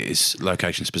wrong that it is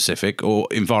location specific or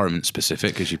environment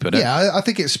specific, as you put it. Yeah, I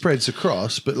think it spreads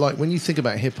across. But like when you think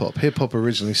about hip hop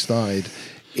originally started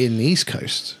in the East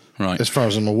Coast, right? As far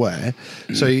as I'm aware.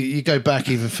 So you go back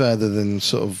even further than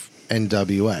sort of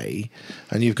NWA,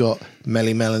 and you've got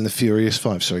Melly Mel and the Furious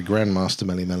Five. Sorry, Grandmaster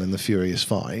Melly Mel and the Furious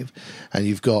Five, and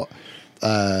you've got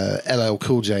LL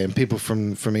Cool J and people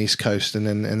from East Coast, and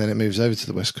then it moves over to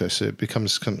the West Coast, so it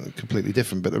becomes completely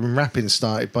different. But the rapping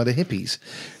started by the hippies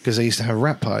because they used to have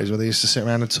rap parties where they used to sit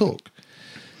around and talk.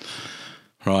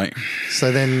 Right.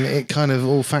 So then it kind of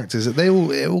all factors.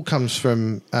 It all comes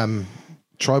from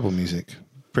tribal music,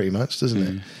 pretty much, doesn't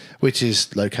it? Which is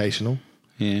locational.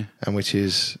 Yeah. And which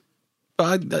is.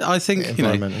 But I think,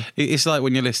 it's like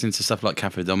when you're listening to stuff like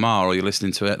Cafe Del Mar, or you're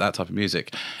listening to that type of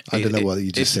music. I don't know what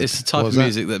you just said. It's the type of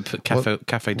music that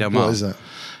Cafe Del Mar. What is that?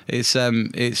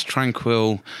 It's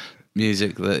tranquil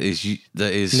music that is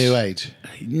new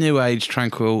age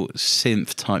tranquil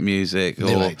synth type music.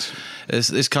 New age.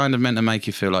 It's kind of meant to make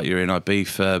you feel like you're in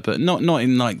Ibiza, but not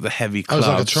in like the heavy clubs. It's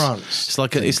like a trance.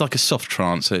 It's like a soft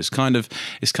trance. So it's kind of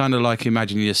like,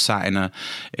 imagine you're sat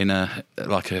in a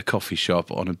like a coffee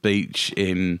shop on a beach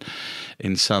in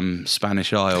some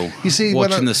Spanish isle. You see,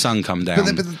 watching the sun come down.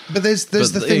 But there's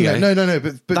the thing. No.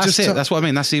 But that's it. That's what I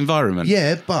mean. That's the environment.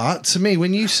 Yeah, but to me,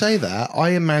 when you say that,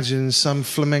 I imagine some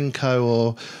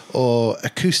flamenco or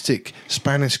acoustic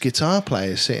Spanish guitar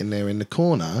player sitting there in the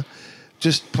corner,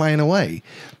 just playing away,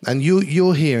 and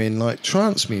you're hearing like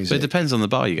trance music. But it depends on the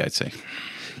bar you go to.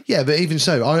 Yeah, but even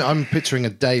so, I'm picturing a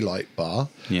daylight bar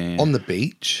on the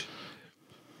beach.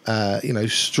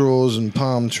 Straws and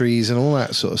palm trees and all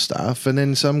that sort of stuff, and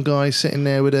then some guy sitting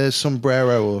there with a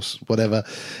sombrero or whatever,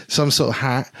 some sort of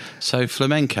hat. So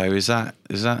flamenco, is that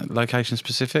location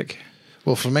specific?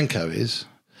 Well, flamenco is,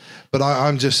 but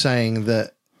I'm just saying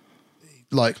that,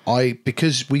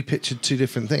 because we pictured two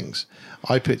different things.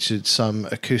 I pictured some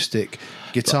acoustic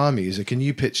guitar music, and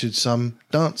you pictured some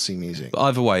dancing music. But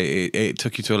either way, it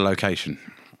took you to a location.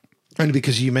 Only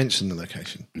because you mentioned the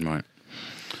location. Right.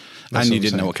 That's and you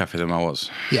didn't know what Café Del Mar was?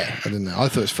 Yeah, I didn't know. I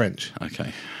thought it was French.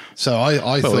 Okay. So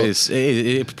I thought...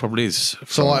 It probably is.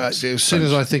 So as soon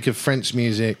as I think of French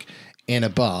music in a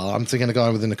bar, I'm thinking of a guy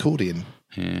with an accordion.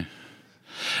 Yeah.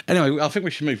 Anyway, I think we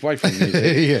should move away from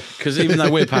music. Because even though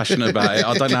we're passionate about it,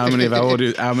 I don't know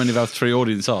how many of our three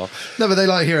audience are. No, but they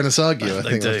like hearing us argue. I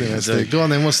think that's the... Go on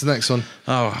then. What's the next one?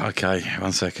 Oh, okay.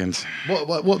 1 second.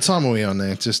 What time are we on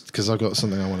there? Just because I've got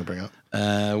something I want to bring up.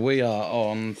 We are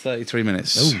on 33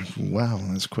 minutes. Oh, wow,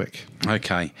 that's quick.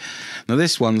 Okay. Now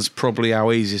this one's probably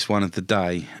our easiest one of the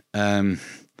day.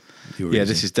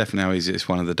 This is definitely our easiest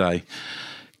one of the day.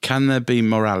 Can there be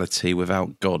morality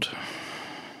without God?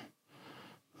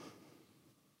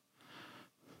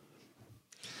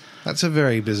 That's a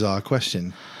very bizarre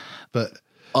question, but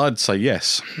I'd say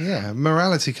yes. Yeah,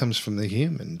 morality comes from the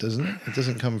human, doesn't it? It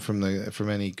doesn't come from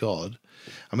any god.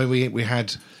 I mean, we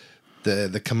had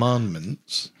the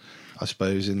commandments, I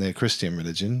suppose, in the Christian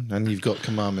religion, and you've got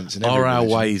commandments in every religion. Are our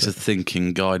ways of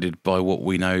thinking guided by what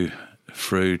we know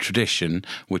through tradition,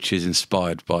 which is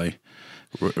inspired by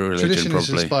religion? Tradition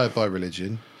probably is inspired by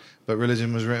religion, but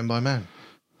religion was written by man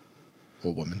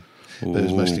or woman. But it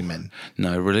was mostly men.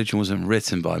 No, religion wasn't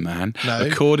written by man. No.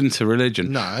 According to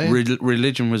religion, no.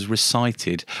 Religion was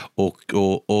recited or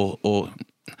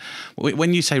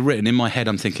when you say written, in my head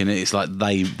I'm thinking it's like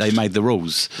they made the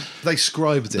rules. They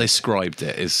scribed it. They scribed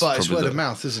it. But it's word of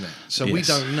mouth, isn't it? So we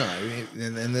don't know.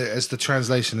 And as the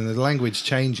translation and the language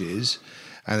changes,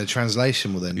 and the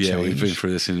translation will then change. Yeah, we've been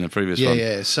through this in the previous one.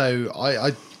 Yeah. So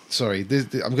I sorry, I'm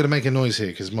going to make a noise here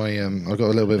because my I've got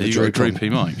a little bit of a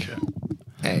droopy mic.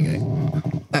 There you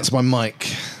go. That's my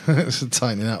mic. It's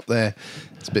tightening up there.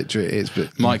 It's a bit drippy.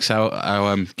 Mike's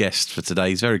our guest for today.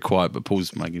 He's very quiet, but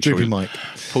Paul's making sure.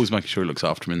 Paul's making sure he looks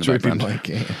after him in the background. Mike,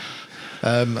 yeah.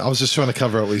 I was just trying to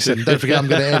cover up what you said. Don't forget, I'm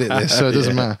going to edit this, so it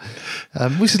doesn't matter.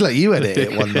 We should let you edit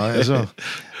it one night as well.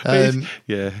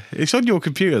 It's on your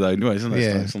computer though, anyway, isn't it?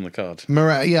 It's on the card.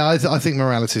 I think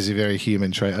morality is a very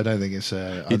human trait. I don't think it's.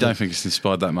 You don't think it's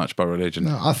inspired that much by religion?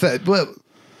 No,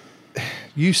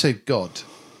 you said God.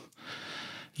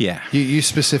 Yeah, you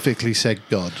specifically said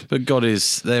God. But there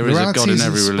is a God in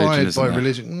every religion, isn't there?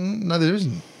 Religion. No, there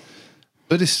isn't.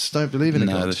 Buddhists don't believe in a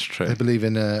God. No, that's true. They believe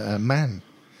in a man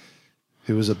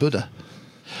who was a Buddha.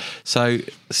 So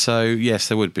yes,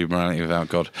 there would be morality without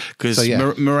God, because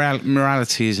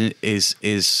morality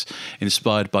is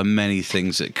inspired by many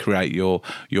things that create your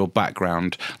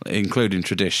background, including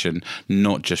tradition,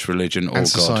 not just religion or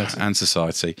God and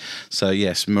society. So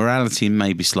yes, morality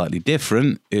may be slightly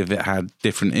different if it had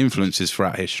different influences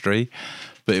throughout history,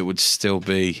 but it would still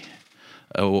be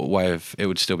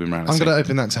morality. I'm going to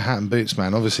open that to Hat and Boots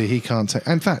Man. Obviously, he can't.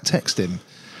 In fact, text him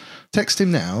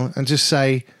now and just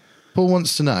say, Paul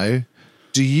wants to know,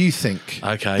 do you think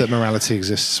that morality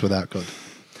exists without God?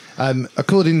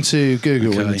 According to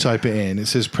Google, when you type it in, it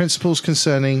says principles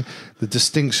concerning the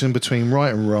distinction between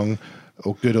right and wrong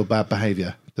or good or bad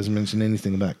behaviour. Doesn't mention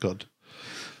anything about God.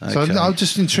 Okay. So I'm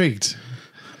just intrigued.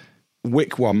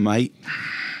 Wick one, mate.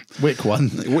 Wick one.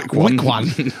 Wick one.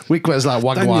 Wick one is like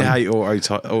one. Don't you hate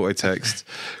auto text?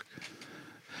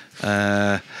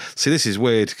 See, this is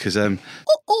weird because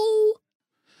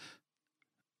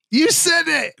you said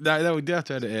it. No, we do have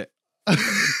to edit it.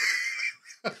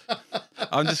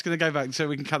 I'm just going to go back so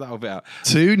we can cut that whole bit out.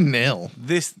 2-0.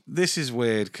 This is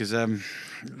weird because Hat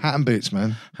and Boots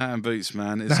Man. Hat and Boots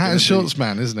Man. The Hat and Shorts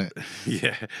Man, isn't it?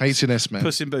 Yeah. H&S Man.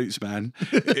 Puss in Boots Man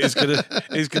is going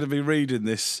to be reading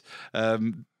this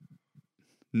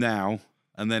now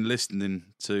and then listening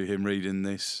to him reading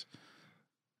this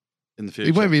in the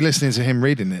future. He won't be listening to him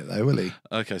reading it though, will he?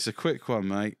 Okay, so quick one,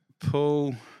 mate.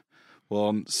 Paul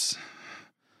wants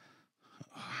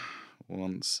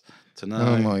to know.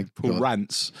 Oh my Paul God.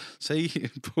 Rants. See,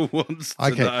 Paul wants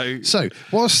to know. So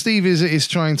while Steve is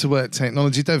trying to work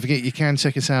technology, don't forget you can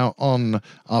check us out on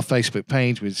our Facebook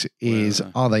page, which is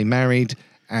Are They Married?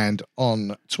 And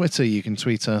on Twitter, you can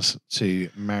tweet us to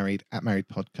Married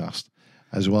Podcast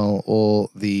as well, or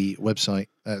the website.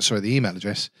 The email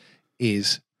address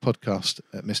is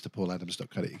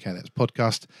podcast@mrpauladams.co.uk. That's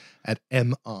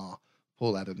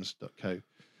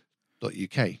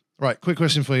podcast@mrpauladams.co.uk. Right, quick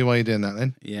question for you while you're doing that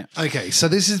then. Yeah. Okay, so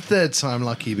this is third time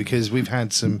lucky because we've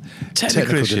had some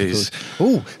technical issues.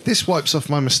 Oh, this wipes off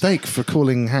my mistake for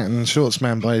calling Hat and Shorts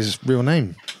Man by his real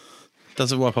name.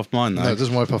 Doesn't wipe off mine though. No, it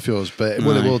doesn't wipe off yours, but it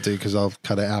will do because I'll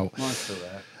cut it out. Mine's still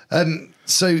there.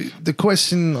 So the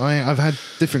question, I've had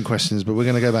different questions, but we're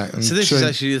going to go back. So this is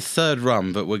actually the third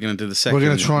run, but we're going to do the second. We're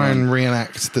going to try and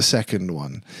reenact the second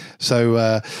one. So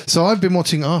I've been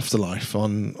watching Afterlife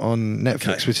on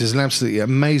Netflix, which is an absolutely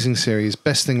amazing series.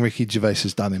 Best thing Ricky Gervais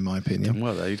has done, in my opinion.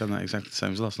 Well, you've done that exactly the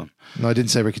same as last time. No, I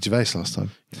didn't say Ricky Gervais last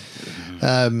time.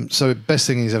 So best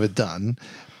thing he's ever done.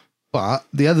 But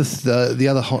the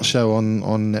other hot show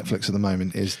on Netflix at the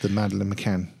moment is the Madeleine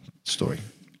McCann story.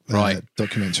 Right,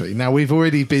 documentary. Now we've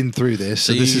already been through this,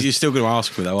 so you're still going to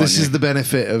ask me though. This is the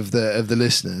benefit of the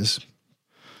listeners.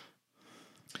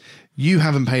 You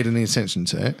haven't paid any attention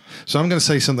to it, so I'm going to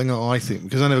say something that I think,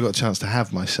 because I never got a chance to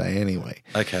have my say anyway.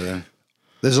 Okay then.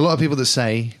 There's a lot of people that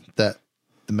say that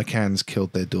the McCanns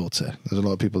killed their daughter. There's a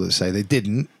lot of people that say they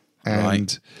didn't,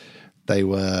 and they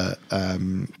were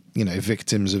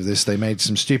victims of this. They made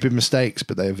some stupid mistakes,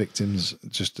 but they were victims.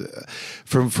 Just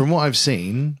from what I've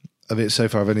seen of it so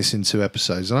far, I've only seen 2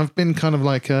 episodes, and I've been kind of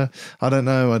like, I don't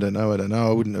know. I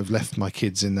wouldn't have left my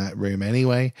kids in that room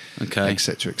anyway,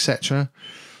 etc., etc.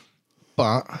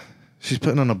 But she's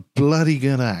putting on a bloody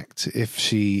good act if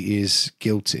she is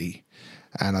guilty,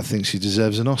 and I think she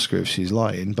deserves an Oscar if she's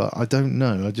lying. But I don't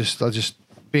know. I just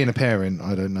being a parent,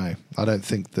 I don't know. I don't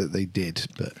think that they did,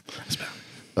 but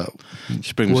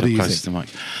just bring myself closer to the mic.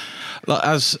 Like,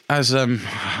 as I'm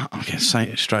going to say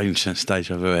it strange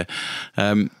stage over here.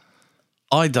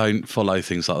 I don't follow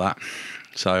things like that,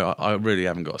 so I really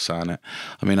haven't got a say on it.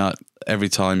 I mean, every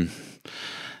time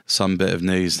some bit of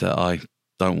news that I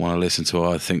don't want to listen to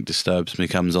or I think disturbs me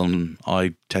comes on,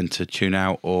 I tend to tune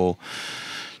out or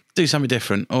do something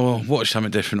different or watch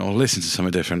something different or listen to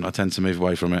something different. I tend to move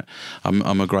away from it.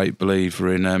 I'm a great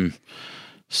believer in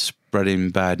spreading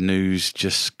bad news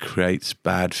just creates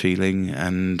bad feeling,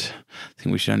 and I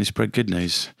think we should only spread good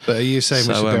news. But are you saying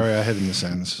we should bury our head in the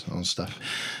sands on stuff?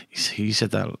 You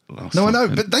said that last No, time. I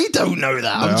know, but they don't know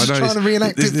that. I'm just I know trying to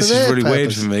reenact it for This their is really weird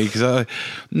purpose. for me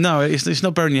because it's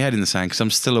not burying your head in the sand because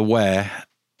I'm still aware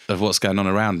of what's going on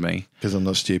around me. Because I'm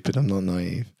not stupid. I'm not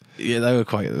naive. Yeah, they were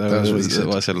quite. That was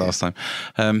What I said last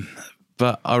time.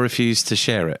 But I refused to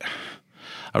share it.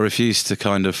 I refuse to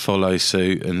kind of follow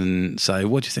suit and say,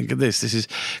 "What do you think of this?" This is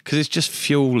because it's just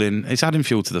fueling. It's adding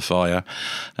fuel to the fire,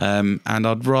 and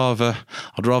I'd rather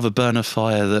burn a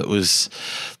fire that was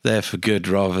there for good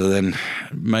rather than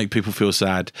make people feel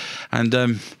sad.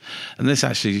 And this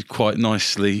actually quite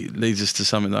nicely leads us to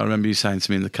something that I remember you saying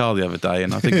to me in the car the other day,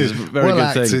 and I think it's a very Well good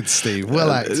acted, thing. Steve. Well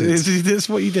acted. That's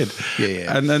what you did.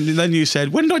 Yeah. And then you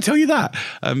said, "When did I tell you that?"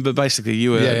 But basically,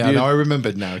 you were. No, I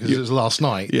remembered now because it was last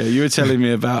night. Yeah, you were telling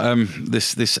me about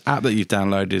this app that you've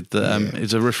downloaded that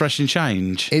is a refreshing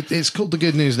change. It's called the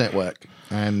Good News Network,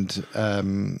 and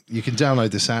you can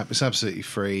download this app. It's absolutely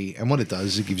free, and what it does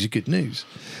is it gives you good news.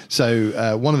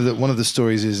 So one of the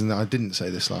stories is, and I didn't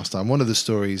say this last time. One of the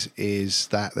stories is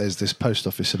that there's this post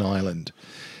office in Ireland,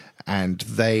 and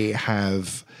they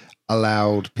have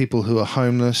allowed people who are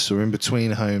homeless or in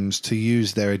between homes to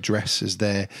use their address as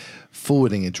their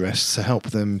forwarding address to help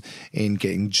them in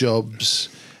getting jobs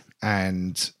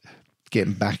and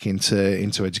getting back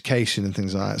into education and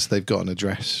things like that. So they've got an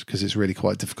address because it's really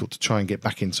quite difficult to try and get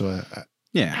back into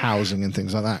housing and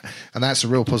things like that. And that's a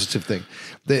real positive thing.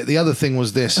 The other thing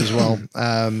was this as well.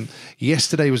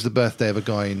 Yesterday was the birthday of a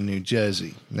guy in New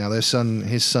Jersey. Now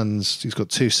he's got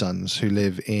two sons who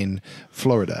live in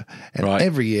Florida, and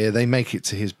every year they make it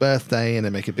to his birthday and they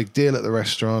make a big deal at the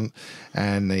restaurant,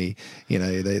 and they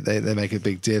make a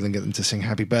big deal and get them to sing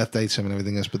happy birthday to him and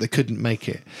everything else, but they couldn't make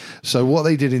it. So what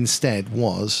they did instead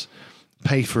was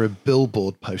pay for a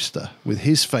billboard poster with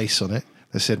his face on it.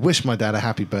 They said, "Wish my dad a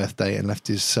happy birthday," and left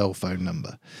his cell phone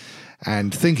number.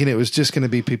 And thinking it was just going to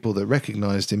be people that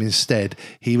recognised him, instead,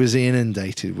 he was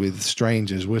inundated with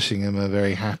strangers wishing him a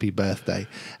very happy birthday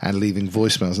and leaving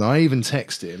voicemails. And I even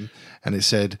texted him, and it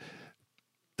said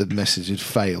the message had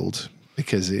failed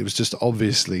because it was just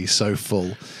obviously so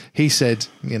full. He said,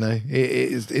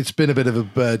 it's been a bit of a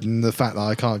burden, the fact that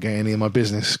I can't get any of my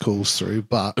business calls through,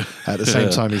 but at the same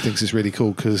time, he thinks it's really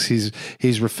cool because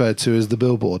he's referred to as the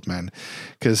billboard man.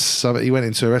 Because he went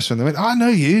into a restaurant and they went, "I know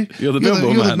you. You're the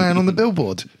billboard You're man. the man on the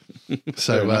billboard."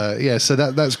 So, so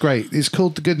that's great. It's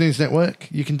called the Good News Network.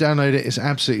 You can download it. It's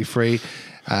absolutely free.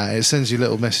 It sends you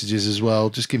little messages as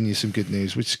well, just giving you some good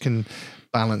news, which can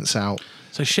balance out.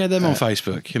 So share them on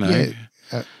Facebook,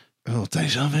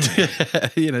 Deja vu.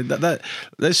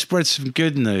 Let's spread some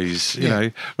good news,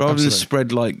 rather absolutely. than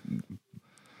spread like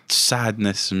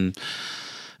sadness and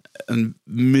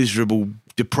miserable,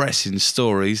 depressing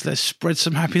stories. Let's spread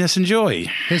some happiness and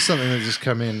joy. Here's something that just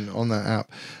come in on that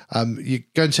app. You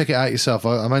go and check it out yourself.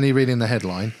 I'm only reading the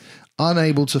headline.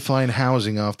 Unable to find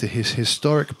housing after his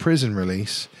historic prison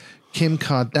release, Kim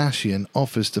Kardashian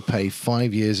offers to pay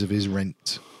 5 years of his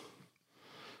rent.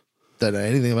 Don't know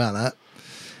anything about that.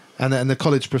 And the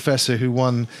college professor who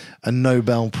won a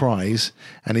Nobel Prize,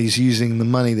 and he's using the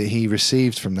money that he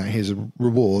received from that, his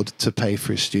reward, to pay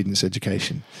for his students'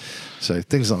 education. So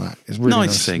things like that. It's really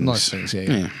Nice things. Nice things,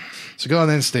 yeah. So go on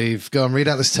then, Steve. Go on, read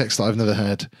out this text that I've never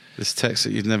heard. This text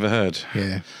that you've never heard.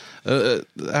 Yeah. How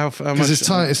much? Because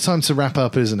it's time to wrap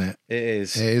up, isn't it? It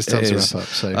is. It is time to wrap up.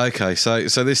 So Okay,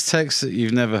 so this text that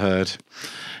you've never heard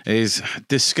is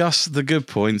discuss the good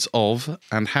points of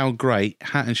and how great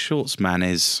Hat and Shorts Man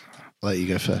is. I'll let you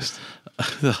go first.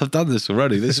 I've done this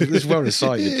already. This is well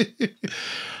recited.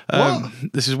 What?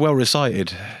 This is well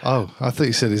recited. Oh, I thought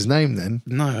you said his name then.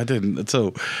 No, I didn't at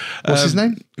all. What's his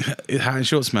name? Hat and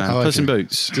Shorts Man. Oh, Puss in okay.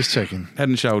 Boots. Just checking. Head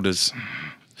and Shoulders.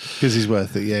 Because he's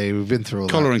worth it. Yeah, we've been through all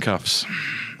Collar that. and Cuffs.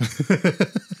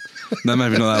 No,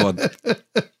 maybe not that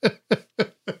one.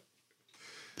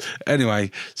 Anyway,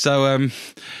 so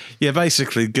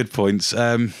basically good points.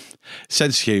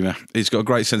 Sense of humour. He's got a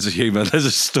great sense of humour. There's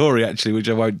a story actually, which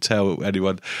I won't tell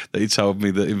anyone, that he told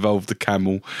me that involved a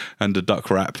camel and a duck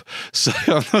wrap. So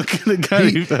I'm not going to go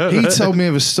any further. He told me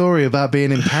of a story about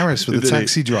being in Paris with a Did he?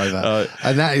 taxi driver,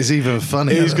 and that is even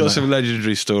funnier. He's got some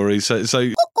legendary stories. So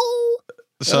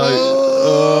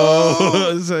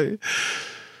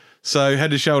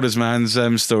Head and Shoulders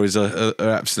Man's stories are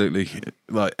absolutely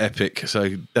like epic.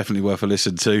 So definitely worth a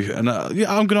listen to. And I'm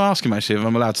going to ask him actually if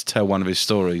I'm allowed to tell one of his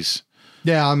stories.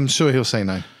 Yeah, I'm sure he'll say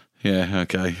no. Yeah,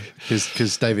 okay.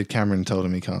 Because David Cameron told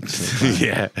him he can't. So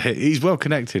Yeah, he's well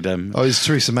connected. oh, it's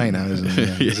Theresa May now, isn't he?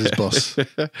 Yeah, he's his boss.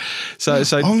 So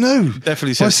Oh no! definitely.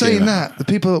 By sense of saying humour. that, the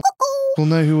people will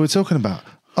know who we're talking about.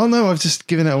 Oh no! I've just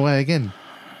given it away again.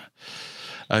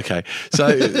 Okay, so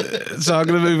I'm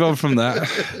going to move on from that.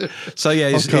 So yeah,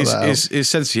 his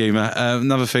sense of humour.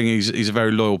 Another thing, he's a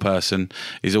very loyal person.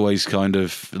 He's always kind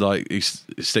of like he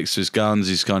sticks to his guns.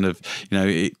 He's kind of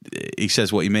he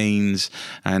says what he means,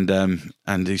 and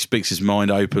he speaks his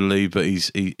mind openly. But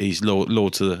he's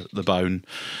loyal to the bone.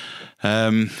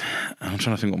 I'm trying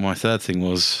to think what my third thing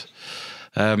was.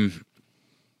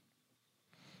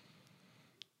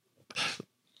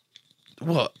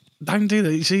 What? Don't do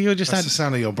that. See, you're just... That's the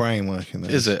sound of your brain working there.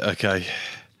 Is it? Okay.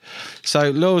 So,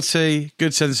 loyalty,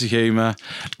 good sense of humour,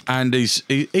 and he's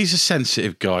a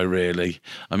sensitive guy, really.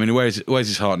 I mean, he wears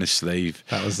his heart on his sleeve.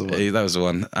 That was the one. That was the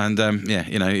one. And,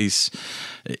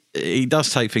 he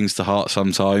does take things to heart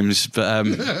sometimes, but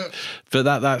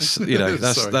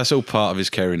that's all part of his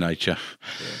caring nature.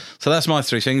 Yeah. So that's my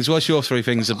three things. What's your three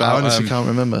things about? I honestly can't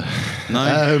remember.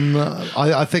 No?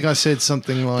 I think I said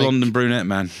something like... Blonde and brunette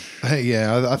man.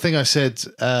 Yeah, I think I said...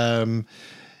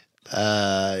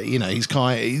 he's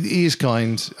kind. He is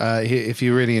kind. If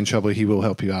you're really in trouble, he will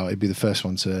help you out. He'd be the first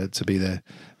one to be there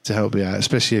to help you out,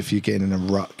 especially if you're getting in a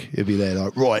ruck. He'll be there,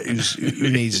 like, right, who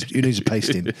needs a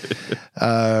pasting.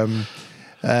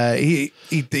 He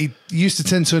used to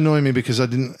tend to annoy me because I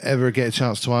didn't ever get a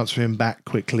chance to answer him back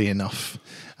quickly enough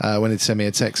when he'd send me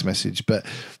a text message. But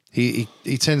he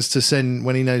tends to send,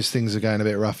 when he knows things are going a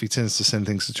bit rough, he tends to send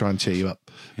things to try and cheer you up.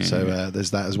 Yeah. So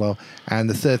there's that as well. And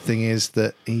the third thing is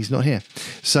that he's not here.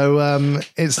 So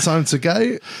it's time to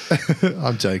go.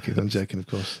 I'm joking, of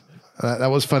course.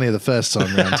 That was funnier the first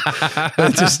time round,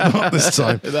 but just not this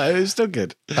time. No, it was still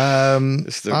good. Good.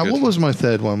 What was my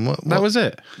third one? What? That was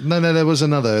it. No, there was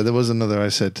another. There was another I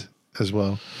said as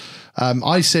well.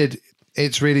 I said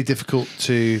it's really difficult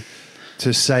to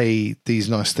say these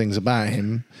nice things about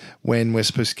him when we're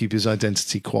supposed to keep his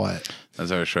identity quiet. That's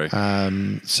very true.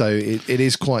 So it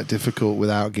is quite difficult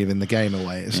without giving the game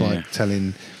away. It's like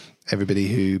telling everybody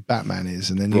who Batman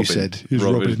is, and then Robin. You said who's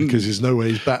Robin because there's no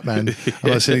way he's Batman.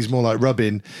 And I said he's more like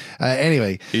Robin.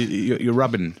 Anyway, you're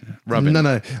Robin.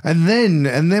 No, and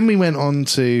then we went on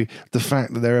to the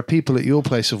fact that there are people at your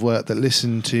place of work that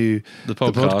listen to the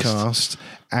podcast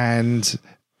and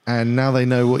now they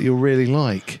know what you're really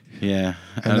like. Yeah,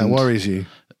 and that worries you.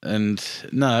 And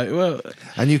no, well,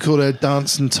 and you call her a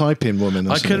dance and typing woman.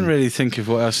 Or I couldn't really think of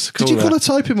what else to call her. Did you call her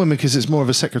typing woman because it's more of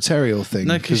a secretarial thing?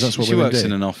 No, because that's what she works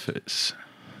in an office.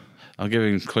 I'm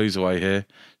giving clues away here.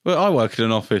 Well, I work in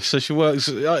an office, so she works.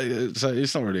 So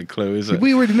it's not really a clue, is it?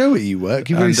 We already know where you work.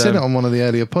 You've already said it on one of the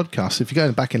earlier podcasts. If you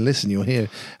go back and listen, you'll hear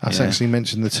us actually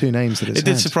mention the two names that it's It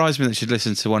did surprise me that she'd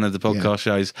listened to one of the podcast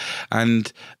shows,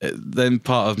 and then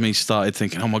part of me started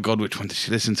thinking, "Oh my god, which one did she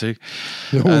listen to?"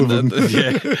 All of them.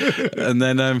 Yeah, and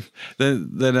then I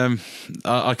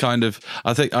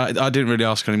think I didn't really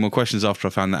ask any more questions after I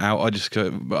found that out.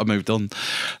 I moved on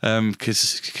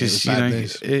because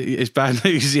it's bad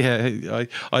news. Yeah,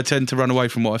 I tend to run away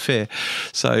from what I fear.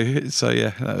 So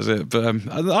yeah, that was it. But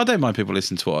I don't mind people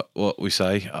listening to what we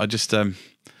say. I just I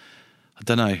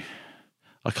don't know.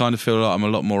 I kind of feel like I'm a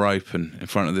lot more open in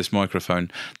front of this microphone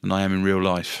than I am in real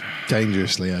life.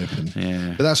 Dangerously open.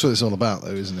 Yeah. But that's what it's all about,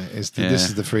 though, isn't it? This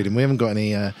is the freedom. We haven't got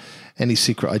any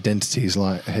secret identities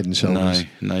like Head and Shoulders.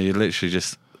 No, you're literally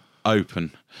just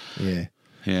open. Yeah.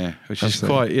 Yeah, which is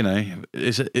quite,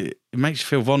 it makes you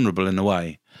feel vulnerable in a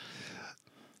way.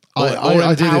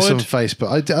 I do this on Facebook.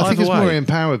 I think it's more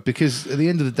empowered because at the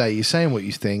end of the day, you're saying what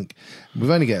you think. We've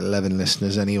only got 11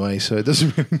 listeners anyway, so it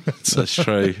doesn't really matter. That's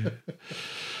true.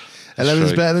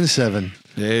 11's better than 7.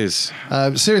 It is.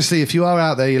 Seriously, if you are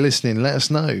out there, you're listening, let us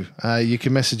know. You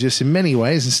can message us in many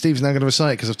ways, and Steve's now going to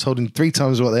recite because I've told him 3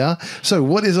 times what they are. So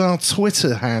what is our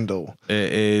Twitter handle?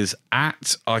 It is @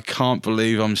 I can't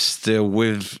believe I'm still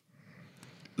with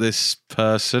this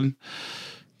person.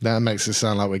 That makes it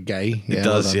sound like we're gay. It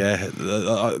does, yeah.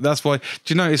 That's why. Do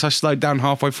you notice I slowed down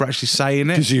halfway for actually saying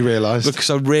it? Because you realised.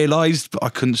 Because I realised, but I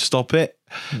couldn't stop it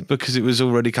because it was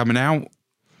already coming out.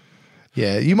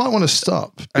 Yeah, you might want to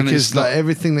stop because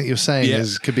everything that you're saying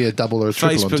could be a double or a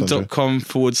triple. Facebook.com/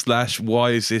 why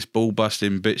is this ball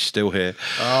busting bitch still here?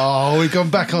 Oh, we've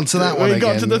gone back onto that one again. We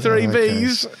got to the 3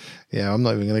 Bs. Okay. Yeah, I'm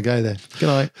not even going to go there. Good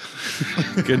night.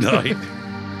 Good night.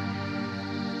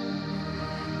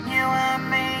 You and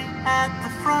me at the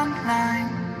front line.